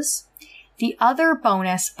goes. The other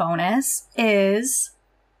bonus is,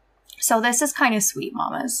 so this is kind of sweet,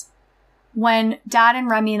 mamas. When Dad and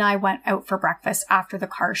Remy and I went out for breakfast after the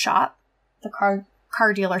car shop, the car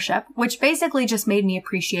dealership, which basically just made me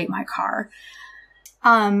appreciate my car.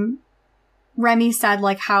 Remy said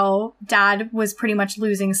like how Dad was pretty much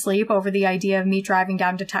losing sleep over the idea of me driving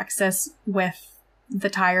down to Texas with the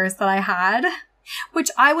tires that I had,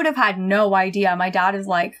 which I would have had no idea. My dad is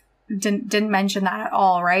like, didn't mention that at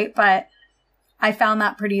all, right? But I found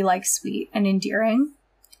that pretty like sweet and endearing.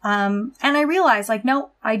 And I realized like,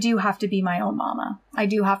 no, I do have to be my own mama. I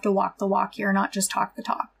do have to walk the walk here, not just talk the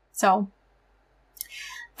talk. So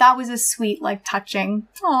that was a sweet, like touching.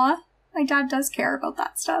 Aw, my dad does care about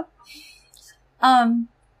that stuff.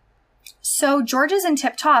 So Georgia's in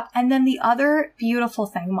tip top. And then the other beautiful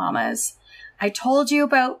thing, mamas, I told you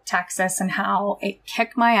about Texas and how it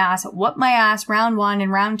kicked my ass, it whooped my ass round 1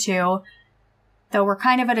 and round 2, though we're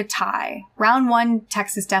kind of at a tie. Round 1,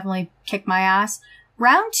 Texas definitely kicked my ass.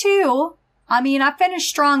 Round 2, I mean, I finished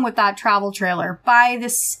strong with that travel trailer. By the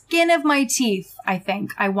skin of my teeth, I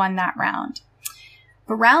think I won that round.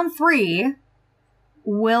 But round 3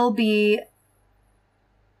 will be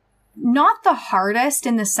not the hardest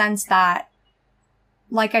in the sense that,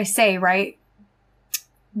 like I say, right?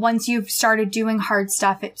 Once you've started doing hard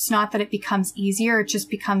stuff, it's not that it becomes easier. It just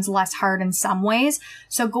becomes less hard in some ways.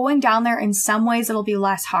 So going down there, in some ways, it'll be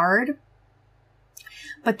less hard.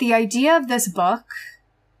 But the idea of this book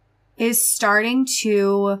is starting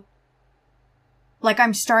to, like,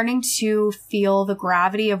 I'm starting to feel the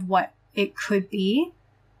gravity of what it could be,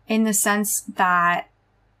 in the sense that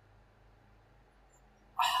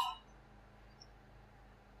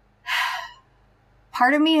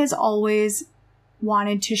part of me has always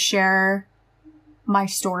wanted to share my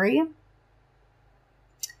story,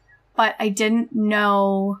 but I didn't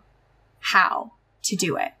know how to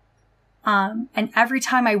do it. And every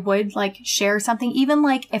time I would like share something, even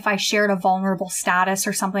like if I shared a vulnerable status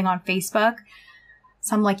or something on Facebook,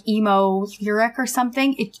 some like emo lyric or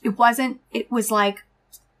something, it was like,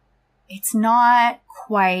 it's not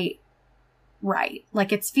quite right.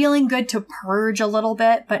 Like it's feeling good to purge a little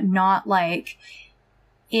bit, but not like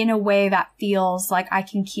in a way that feels like I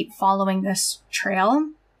can keep following this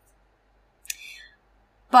trail.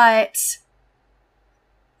 But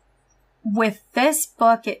with this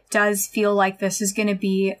book, it does feel like this is going to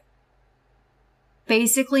be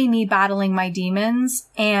basically me battling my demons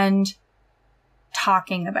and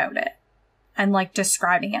talking about it and like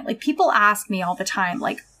describing it. Like people ask me all the time,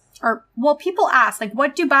 like, people ask, like,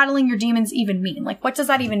 what do battling your demons even mean? Like, what does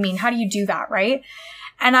that even mean? How do you do that? Right.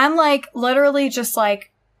 And I'm like, literally just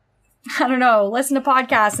like, I don't know, listen to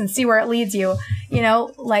podcasts and see where it leads you, you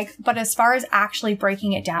know, like, but as far as actually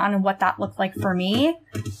breaking it down and what that looked like for me,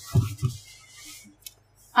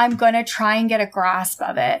 I'm going to try and get a grasp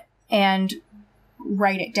of it and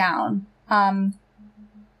write it down.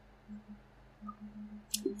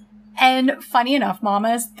 And funny enough,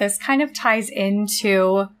 mamas, this kind of ties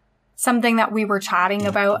into something that we were chatting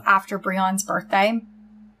about after Breon's birthday,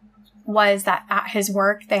 was that at his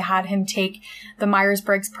work, they had him take the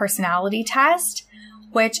Myers-Briggs personality test,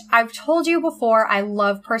 which I've told you before, I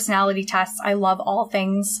love personality tests. I love all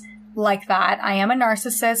things like that. I am a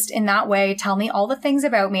narcissist in that way. Tell me all the things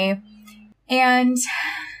about me. And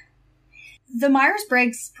the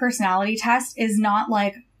Myers-Briggs personality test is not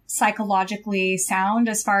like psychologically sound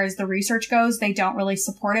as far as the research goes. They don't really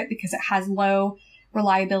support it because it has low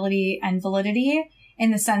reliability and validity,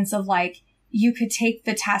 in the sense of like, you could take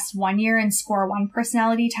the test one year and score one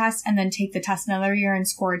personality test and then take the test another year and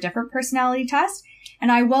score a different personality test.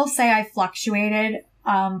 And I will say I fluctuated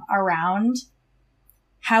around.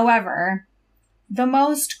 However, the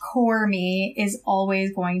most core me is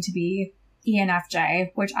always going to be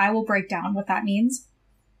ENFJ, which I will break down what that means.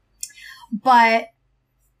 But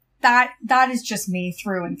that is just me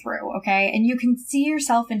through and through, okay? And you can see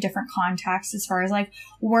yourself in different contexts as far as like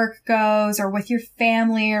work goes, or with your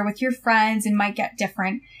family or with your friends, and might get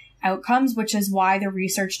different outcomes, which is why the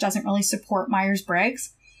research doesn't really support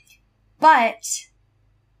Myers-Briggs. But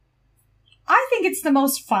I think it's the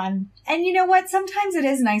most fun. And you know what? Sometimes it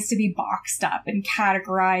is nice to be boxed up and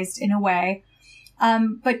categorized in a way.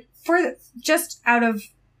 But for just out of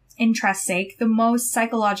interest's sake, the most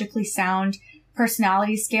psychologically sound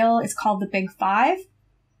personality scale is called the Big Five.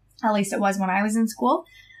 At least it was when I was in school.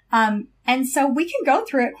 And so we can go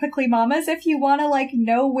through it quickly, mamas, if you want to like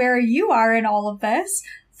know where you are in all of this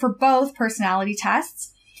for both personality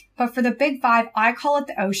tests. But for the Big Five, I call it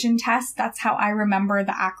the Ocean test. That's how I remember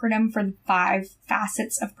the acronym for the 5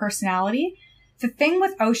 facets of personality. The thing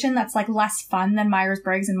with Ocean that's like less fun than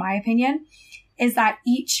Myers-Briggs, in my opinion, is that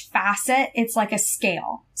each facet, it's like a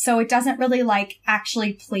scale. So it doesn't really like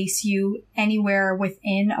actually place you anywhere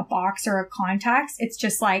within a box or a context. It's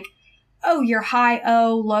just like, oh, you're high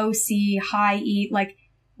O, low C, high E, like,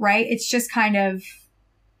 right? It's just kind of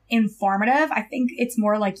informative. I think it's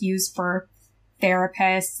more like used for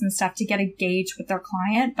therapists and stuff to get a gauge with their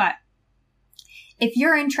client. But if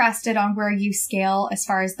you're interested on where you scale as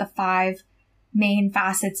far as the 5 main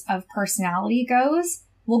facets of personality goes,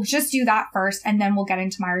 we'll just do that first, and then we'll get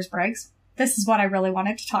into Myers-Briggs. This is what I really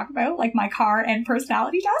wanted to talk about, like my car and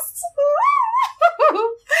personality tests.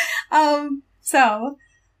 So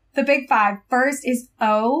the Big Five first is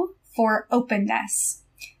O for openness.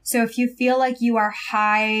 So if you feel like you are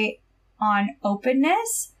high on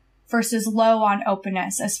openness versus low on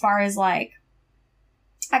openness, as far as like,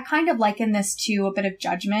 I kind of liken this to a bit of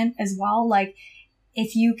judgment as well. Like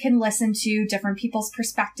if you can listen to different people's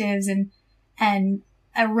perspectives and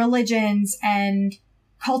religions and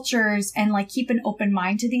cultures and like keep an open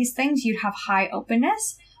mind to these things, you'd have high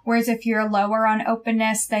openness. Whereas if you're lower on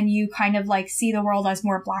openness, then you kind of like see the world as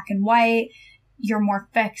more black and white. You're more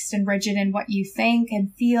fixed and rigid in what you think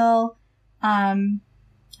and feel. And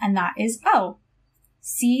that is O.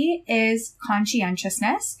 C is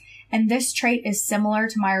conscientiousness. And this trait is similar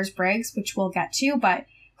to Myers-Briggs, which we'll get to, but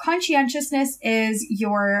conscientiousness is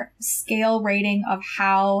your scale rating of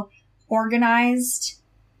how organized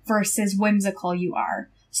versus whimsical you are.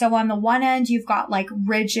 So on the one end, you've got like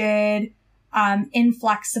rigid,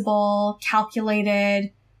 inflexible,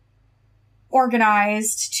 calculated,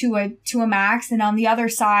 organized to a max. And on the other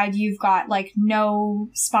side, you've got like no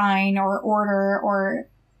spine or order or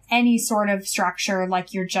any sort of structure.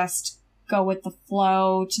 Like you're just go with the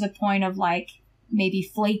flow to the point of like maybe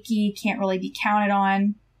flaky, can't really be counted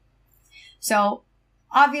on. So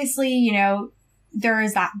obviously, you know, there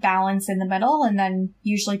is that balance in the middle, and then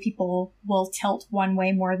usually people will tilt one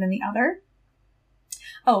way more than the other.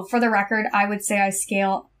 Oh, for the record, I would say I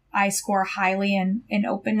score highly in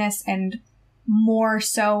openness and more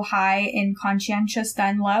so high in conscientious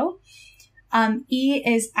than low. E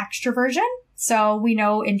is extroversion. So we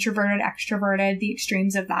know introverted, extroverted, the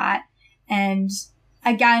extremes of that. And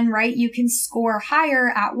again, right, you can score higher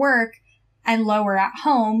at work and lower at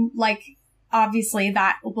home. Like obviously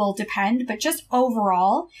that will depend, but just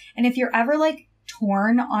overall. And if you're ever like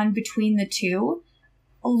torn on between the two,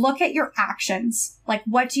 look at your actions. Like,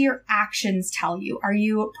 what do your actions tell you? Are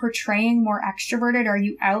you portraying more extroverted? Are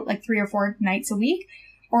you out like 3 or 4 nights a week?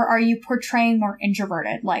 Or are you portraying more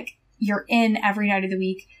introverted? Like, you're in every night of the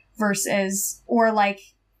week versus, or like,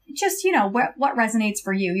 just, you know, what resonates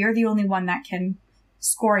for you. You're the only one that can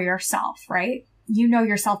score yourself, right? You know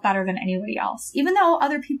yourself better than anybody else. Even though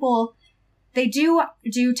other people, they do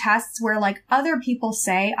tests where like other people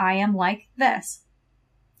say, I am like this,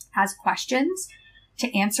 as questions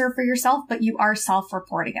to answer for yourself, but you are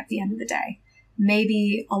self-reporting at the end of the day.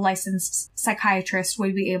 Maybe a licensed psychiatrist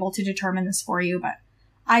would be able to determine this for you, but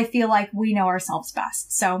I feel like we know ourselves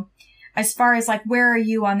best. So as far as like, where are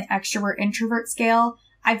you on the extrovert introvert scale?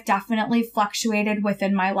 I've definitely fluctuated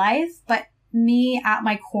within my life, but me at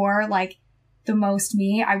my core, like the most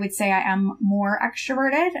me, I would say I am more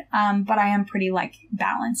extroverted, but I am pretty like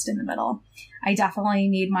balanced in the middle. I definitely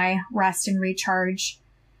need my rest and recharge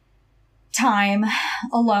time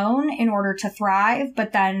alone in order to thrive.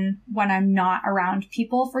 But then when I'm not around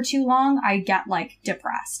people for too long, I get like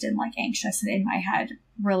depressed and like anxious and in my head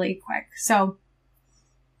really quick. So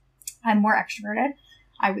I'm more extroverted,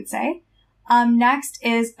 I would say. Next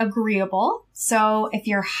is agreeable. So if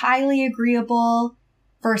you're highly agreeable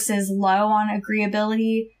versus low on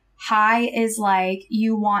agreeability, high is like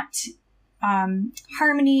you want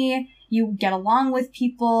harmony, you get along with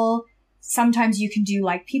people. Sometimes you can do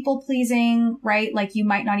like people pleasing, right? Like you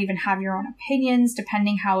might not even have your own opinions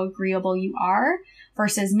depending how agreeable you are,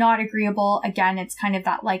 versus not agreeable. Again, it's kind of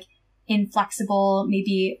that like inflexible,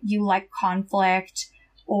 maybe you like conflict,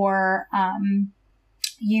 or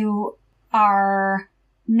you are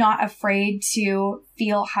not afraid to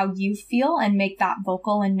feel how you feel and make that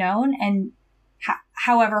vocal and known, and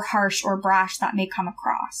however harsh or brash that may come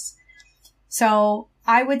across. So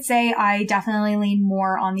I would say I definitely lean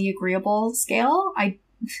more on the agreeable scale. I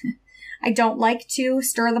don't like to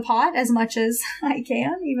stir the pot as much as I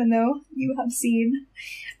can, even though you have seen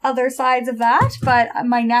other sides of that, but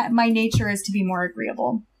my nature is to be more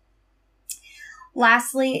agreeable.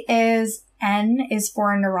 Lastly is N is for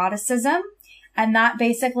neuroticism. And that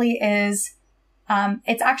basically is,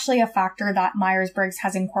 it's actually a factor that Myers-Briggs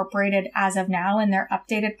has incorporated as of now in their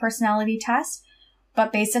updated personality test.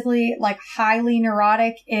 But basically, like, highly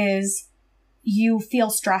neurotic is you feel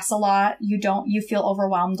stress a lot. You feel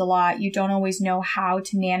overwhelmed a lot. You don't always know how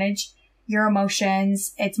to manage your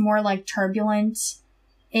emotions. It's more like turbulent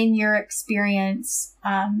in your experience,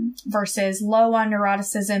 versus low on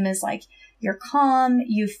neuroticism is like, you're calm.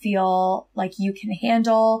 You feel like you can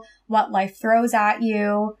handle what life throws at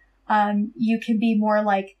you. You can be more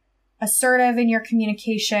like assertive in your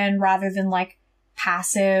communication rather than like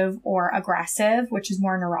passive or aggressive, which is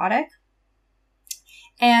more neurotic.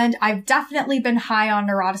 And I've definitely been high on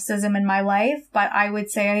neuroticism in my life, but I would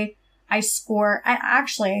say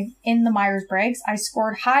actually in the Myers-Briggs, I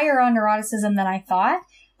scored higher on neuroticism than I thought,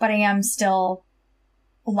 but I am still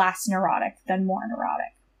less neurotic than more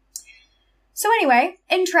neurotic. So anyway,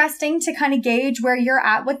 interesting to kind of gauge where you're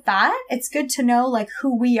at with that. It's good to know like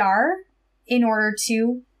who we are in order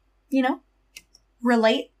to, you know,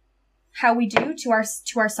 relate how we do to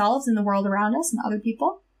ourselves and the world around us and other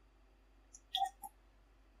people.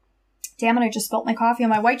 Damn it, I just spilt my coffee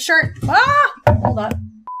on my white shirt. Ah! Hold up.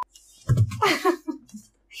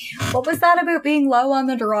 What was that about being low on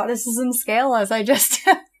the neuroticism scale, as I just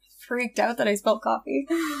freaked out that I spilled coffee?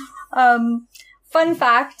 Fun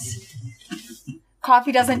fact,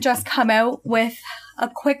 coffee doesn't just come out with a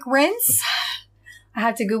quick rinse. I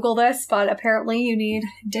had to Google this, but apparently you need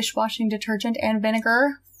dishwashing detergent and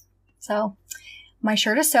vinegar. So my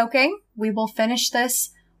shirt is soaking. We will finish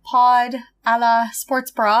this pod a la sports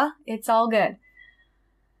bra. It's all good.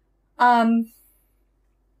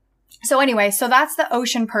 So anyway, so that's the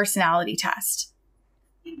Ocean personality test.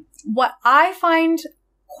 What I find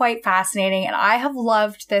quite fascinating, and I have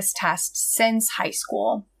loved this test since high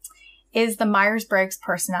school, is the Myers-Briggs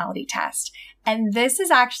personality test. And this is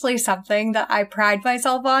actually something that I pride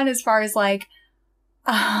myself on as far as like,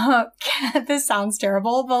 this sounds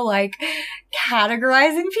terrible, but like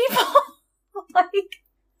categorizing people.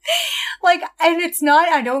 like, and it's not,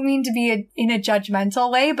 I don't mean to be in a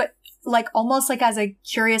judgmental way, but like almost like as a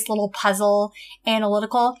curious little puzzle,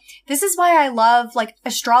 analytical. This is why I love like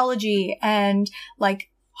astrology and like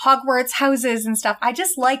Hogwarts houses and stuff. I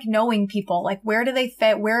just like knowing people. Like, where do they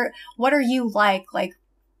fit? What are you like? Like,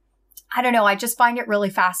 I don't know. I just find it really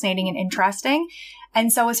fascinating and interesting.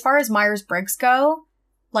 And so as far as Myers-Briggs go,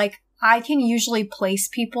 like, I can usually place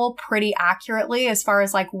people pretty accurately as far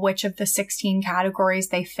as like which of the 16 categories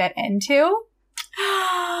they fit into.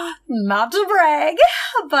 Not to brag,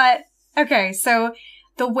 but okay. So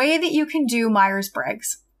the way that you can do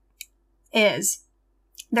Myers-Briggs is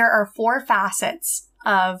there are 4 facets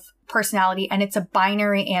of personality, and it's a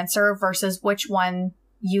binary answer versus which one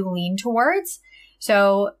you lean towards.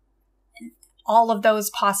 So all of those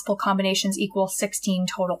possible combinations equal 16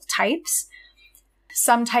 total types.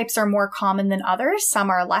 Some types are more common than others. Some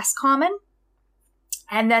are less common.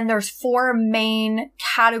 And then there's 4 main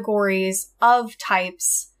categories of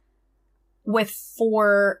types with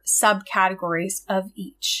 4 subcategories of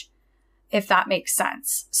each, if that makes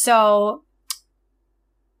sense. So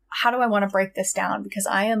how do I want to break this down? Because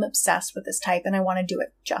I am obsessed with this type and I want to do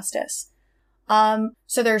it justice.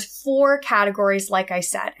 So there's 4 categories, like I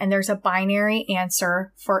said, and there's a binary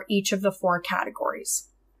answer for each of the 4 categories.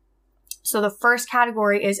 So the first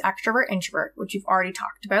category is extrovert, introvert, which you've already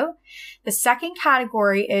talked about. The second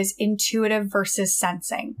category is intuitive versus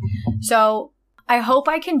sensing. So I hope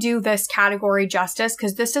I can do this category justice,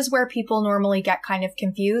 because this is where people normally get kind of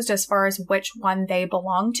confused as far as which one they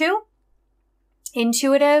belong to.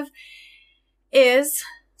 Intuitive is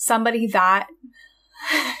somebody that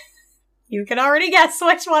you can already guess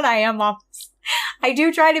which one I am. I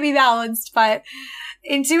do try to be balanced, but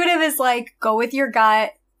intuitive is like go with your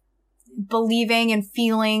gut. Believing and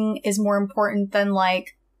feeling is more important than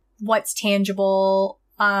like what's tangible.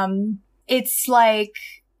 It's like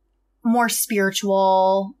more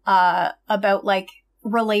spiritual, about like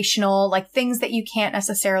relational, like things that you can't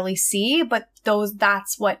necessarily see, but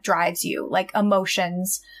that's what drives you. Like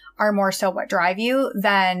emotions are more so what drive you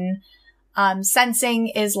than, sensing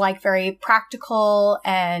is like very practical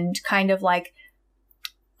and kind of like,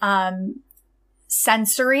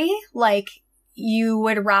 sensory, like, you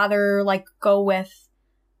would rather like go with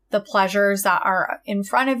the pleasures that are in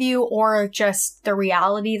front of you or just the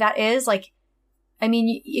reality that is. Like, I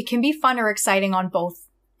mean, it can be fun or exciting on both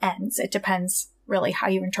ends. It depends really how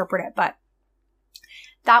you interpret it. But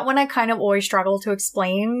that one I kind of always struggle to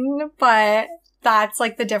explain, but that's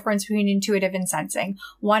like the difference between intuitive and sensing.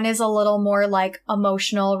 One is a little more like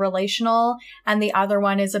emotional, relational, and the other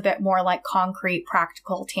one is a bit more like concrete,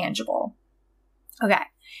 practical, tangible. Okay.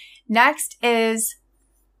 Next is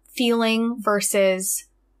feeling versus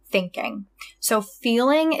thinking. So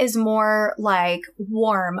feeling is more like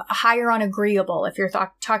warm, higher on agreeable. If you're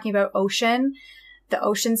talking about the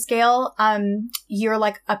ocean scale, you're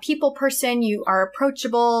like a people person. You are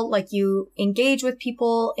approachable, like you engage with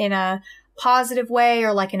people in a positive way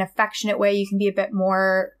or like an affectionate way. You can be a bit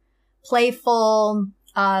more playful,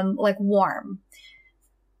 like warm.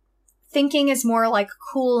 Thinking is more like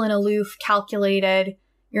cool and aloof, calculated.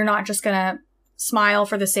 You're not just going to smile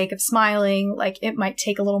for the sake of smiling. Like it might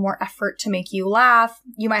take a little more effort to make you laugh.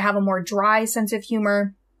 You might have a more dry sense of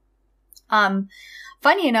humor.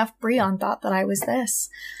 Funny enough, Breon thought that I was this.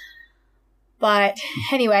 But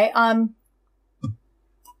anyway,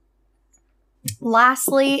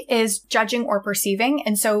 lastly is judging or perceiving.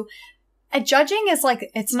 And so judging is like,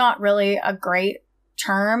 it's not really a great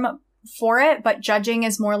term for it, but judging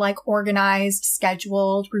is more like organized,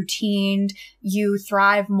 scheduled, routined. You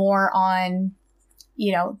thrive more on,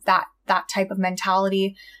 that type of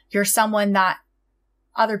mentality. You're someone that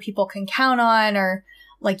other people can count on, or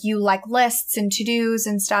like you like lists and to-dos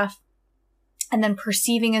and stuff. And then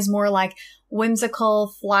perceiving is more like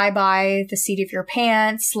whimsical, fly by the seat of your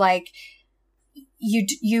pants. Like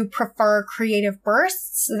you prefer creative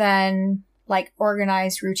bursts than like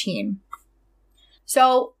organized routine.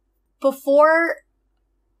 So before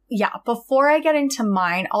I get into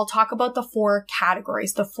mine, I'll talk about the 4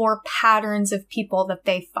 categories, the 4 patterns of people that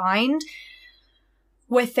they find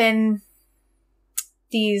within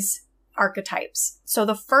these archetypes. So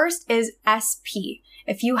the first is SP.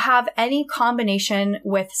 If you have any combination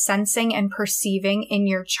with sensing and perceiving in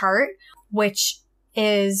your chart, which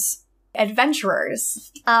is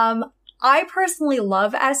adventurers. I personally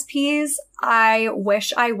love SPs. I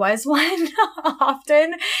wish I was one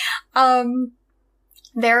often.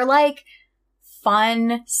 They're like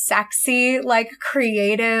fun, sexy, like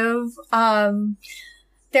creative.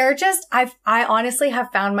 They're just, I honestly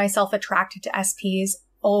have found myself attracted to SPs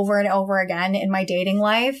over and over again in my dating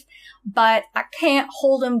life, but I can't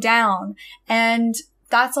hold them down. And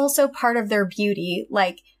that's also part of their beauty.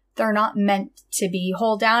 Like they're not meant to be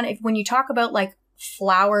hold down. When you talk about like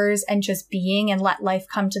flowers and just being and let life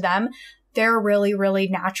come to them, they're really, really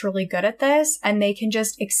naturally good at this, and they can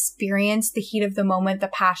just experience the heat of the moment, the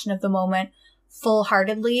passion of the moment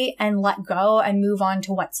full-heartedly and let go and move on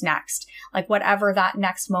to what's next, like whatever that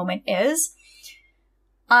next moment is.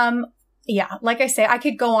 Yeah, like I say, I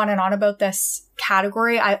could go on and on about this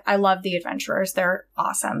category. I love the adventurers. They're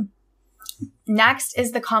awesome. Next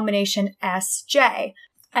is the combination SJ.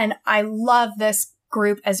 And I love this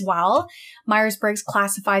group as well. Myers-Briggs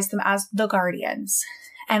classifies them as the guardians.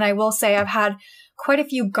 And I will say I've had quite a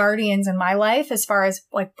few guardians in my life, as far as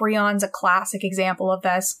like Breon's a classic example of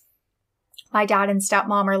this. My dad and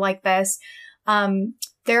stepmom are like this.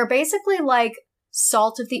 They're basically like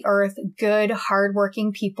salt of the earth, good,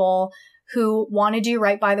 hardworking people who want to do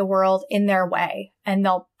right by the world in their way. And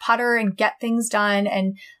they'll putter and get things done,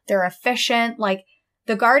 and they're efficient. Like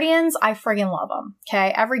the guardians, I friggin' love them.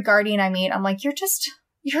 Okay. Every guardian I meet, I'm like, you're just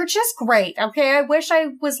great. Okay. I wish I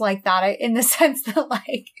was like that, in the sense that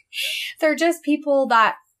like, they're just people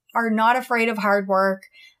that are not afraid of hard work.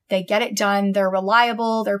 They get it done. They're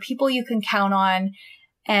reliable. They're people you can count on,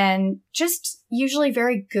 and just usually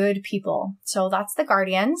very good people. So that's the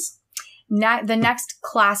guardians. The next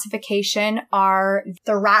classification are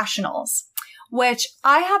the rationals, which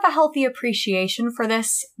I have a healthy appreciation for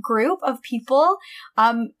this group of people.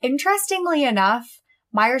 Interestingly enough,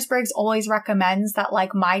 Myers-Briggs always recommends that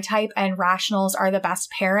like my type and rationals are the best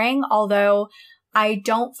pairing, although I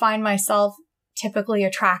don't find myself typically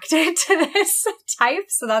attracted to this type.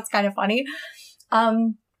 So that's kind of funny.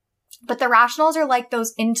 But the rationals are like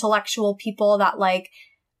those intellectual people that like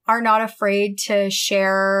are not afraid to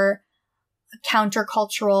share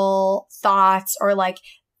countercultural thoughts, or like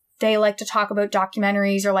they like to talk about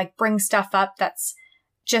documentaries or like bring stuff up that's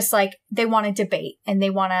just like they want to debate and they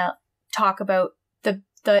want to talk about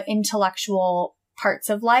the intellectual parts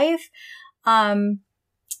of life.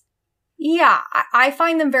 Yeah, I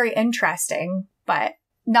find them very interesting, but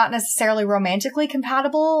not necessarily romantically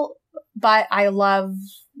compatible, but I love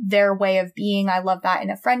their way of being. I love that in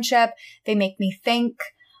a friendship. They make me think.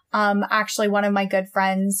 Actually, one of my good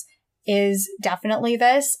friends is definitely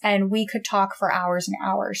this, and we could talk for hours and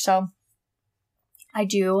hours. So I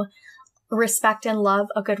do respect and love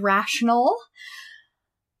a good rational.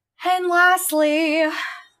 And lastly,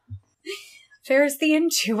 there's the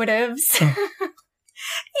intuitives.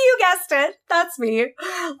 You guessed it. That's me.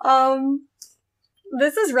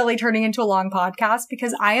 This is really turning into a long podcast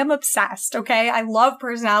because I am obsessed, okay? I love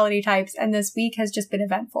personality types, and this week has just been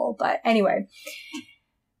eventful. But anyway,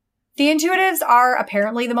 the intuitives are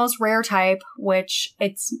apparently the most rare type, which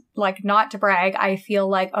it's like not to brag. I feel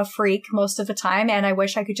like a freak most of the time, and I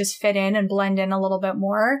wish I could just fit in and blend in a little bit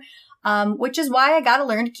more, which is why I gotta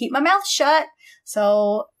learn to keep my mouth shut.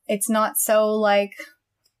 So it's not so like,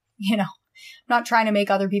 not trying to make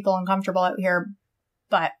other people uncomfortable out here,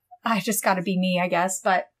 but I just gotta be me, I guess.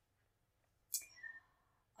 But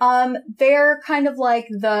they're kind of like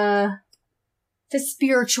the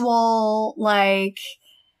spiritual, like,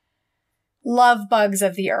 love bugs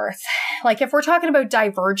of the earth. Like, if we're talking about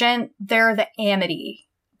divergent, they're the amity,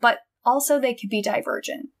 but also they could be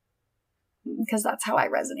divergent because that's how I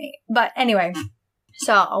resonate. But anyway,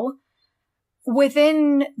 so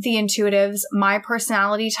within the intuitives, my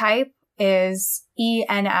personality type is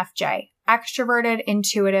ENFJ, extroverted,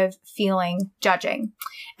 intuitive, feeling, judging.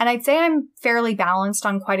 And I'd say I'm fairly balanced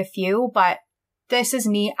on quite a few, but this is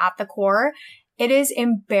me at the core. It is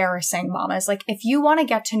embarrassing, mamas. Like, if you want to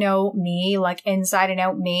get to know me, like inside and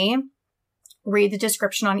out me, read the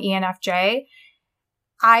description on ENFJ.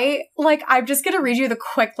 I'm just going to read you the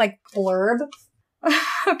quick, like, blurb.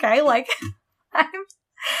 Okay. Like,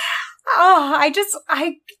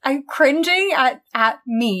 I'm cringing at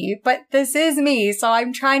me, but this is me. So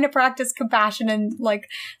I'm trying to practice compassion and like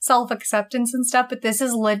self-acceptance and stuff, but this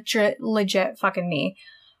is legit fucking me.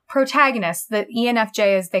 Protagonist, the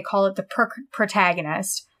ENFJ, as they call it, the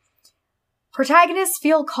protagonist. Protagonists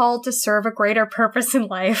feel called to serve a greater purpose in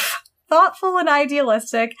life. Thoughtful and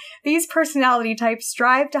idealistic, these personality types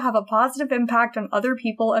strive to have a positive impact on other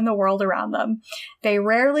people and the world around them. They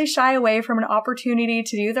rarely shy away from an opportunity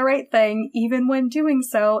to do the right thing, even when doing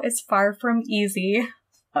so is far from easy.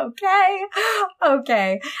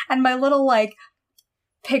 Okay. And my little, like,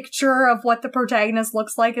 picture of what the protagonist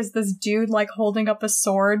looks like is this dude, like, holding up a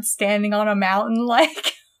sword, standing on a mountain,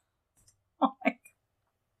 like, oh my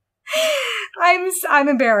God. I'm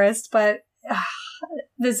embarrassed, but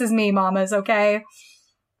this is me, mamas, okay?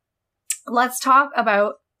 Let's talk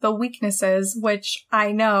about the weaknesses, which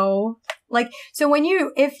I know, like, so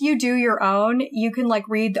if you do your own, you can like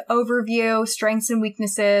read the overview, strengths and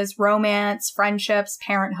weaknesses, romance, friendships,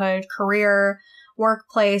 parenthood, career,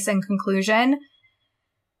 workplace, and conclusion.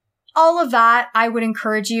 All of that, I would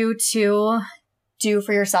encourage you to do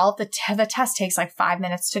for yourself. The test takes like 5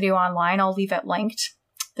 minutes to do online. I'll leave it linked.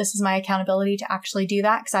 This is my accountability to actually do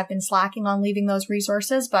that because I've been slacking on leaving those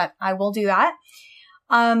resources, but I will do that.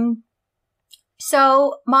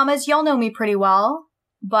 So mamas, y'all know me pretty well,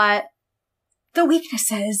 but the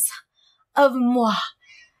weaknesses of moi,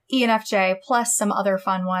 ENFJ, plus some other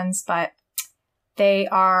fun ones, but they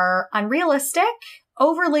are unrealistic,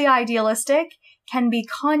 overly idealistic, can be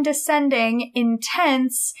condescending,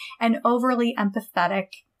 intense, and overly empathetic.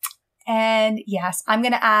 And yes, I'm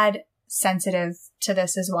going to add sensitive to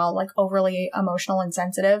this as well, like overly emotional and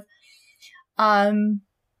sensitive.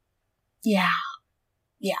 Yeah.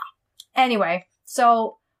 Anyway,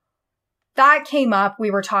 so that came up.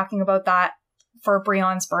 We were talking about that for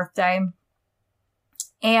Breon's birthday.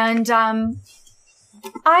 And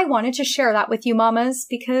I wanted to share that with you, mamas,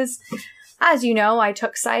 because as you know, I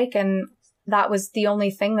took psych and that was the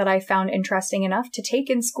only thing that I found interesting enough to take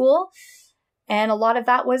in school. And a lot of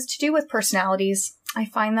that was to do with personalities. I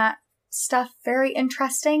find that stuff very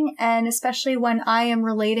interesting. And especially when I am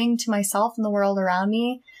relating to myself and the world around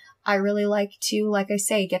me, I really like to, like I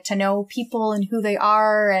say, get to know people and who they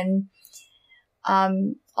are and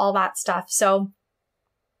all that stuff. So,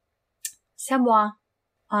 c'est moi.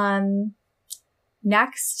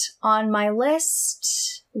 Next on my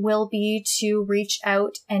list will be to reach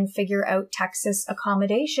out and figure out Texas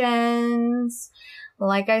accommodations.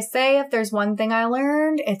 Like I say, if there's one thing I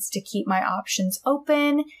learned, it's to keep my options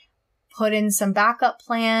open, put in some backup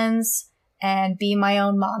plans, and be my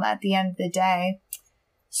own mama at the end of the day.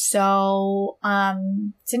 So,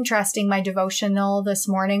 it's interesting. My devotional this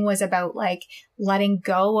morning was about like letting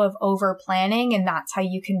go of over planning, and that's how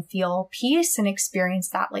you can feel peace and experience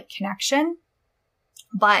that like connection.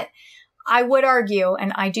 But I would argue,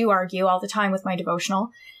 and I do argue all the time with my devotional,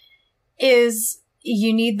 is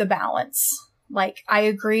you need the balance. Like, I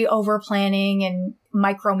agree, over planning and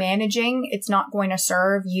micromanaging, it's not going to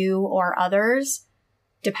serve you or others,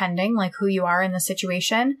 depending like who you are in the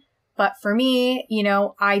situation. But for me, you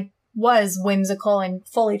know, I was whimsical and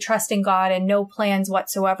fully trusting God and no plans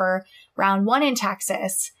whatsoever round one in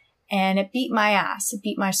Texas. And it beat my ass. It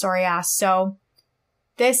beat my sorry ass. So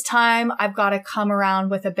this time I've got to come around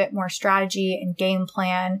with a bit more strategy and game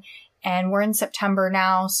plan. And we're in September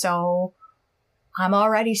now. So I'm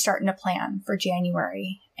already starting to plan for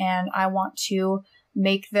January. And I want to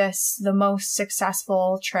make this the most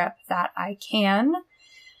successful trip that I can.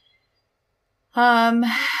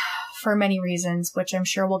 For many reasons, which I'm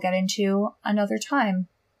sure we'll get into another time.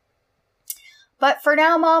 But for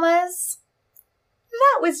now, mamas,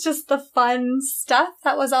 that was just the fun stuff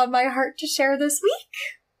that was on my heart to share this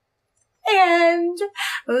week. And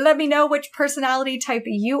let me know which personality type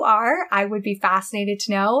you are. I would be fascinated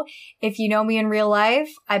to know. If you know me in real life,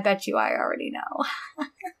 I bet you I already know.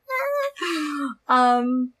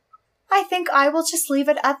 I think I will just leave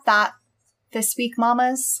it at that this week,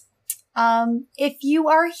 mamas. If you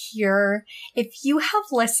are here, if you have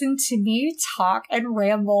listened to me talk and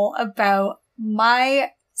ramble about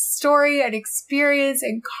my story and experience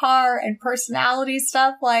and car and personality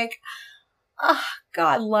stuff, like, oh,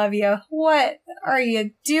 God love you. What are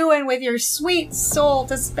you doing with your sweet soul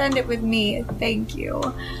to spend it with me? Thank you.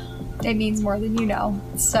 It means more than you know.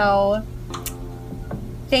 So,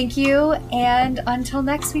 thank you. And until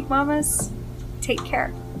next week, mamas, take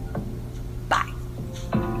care.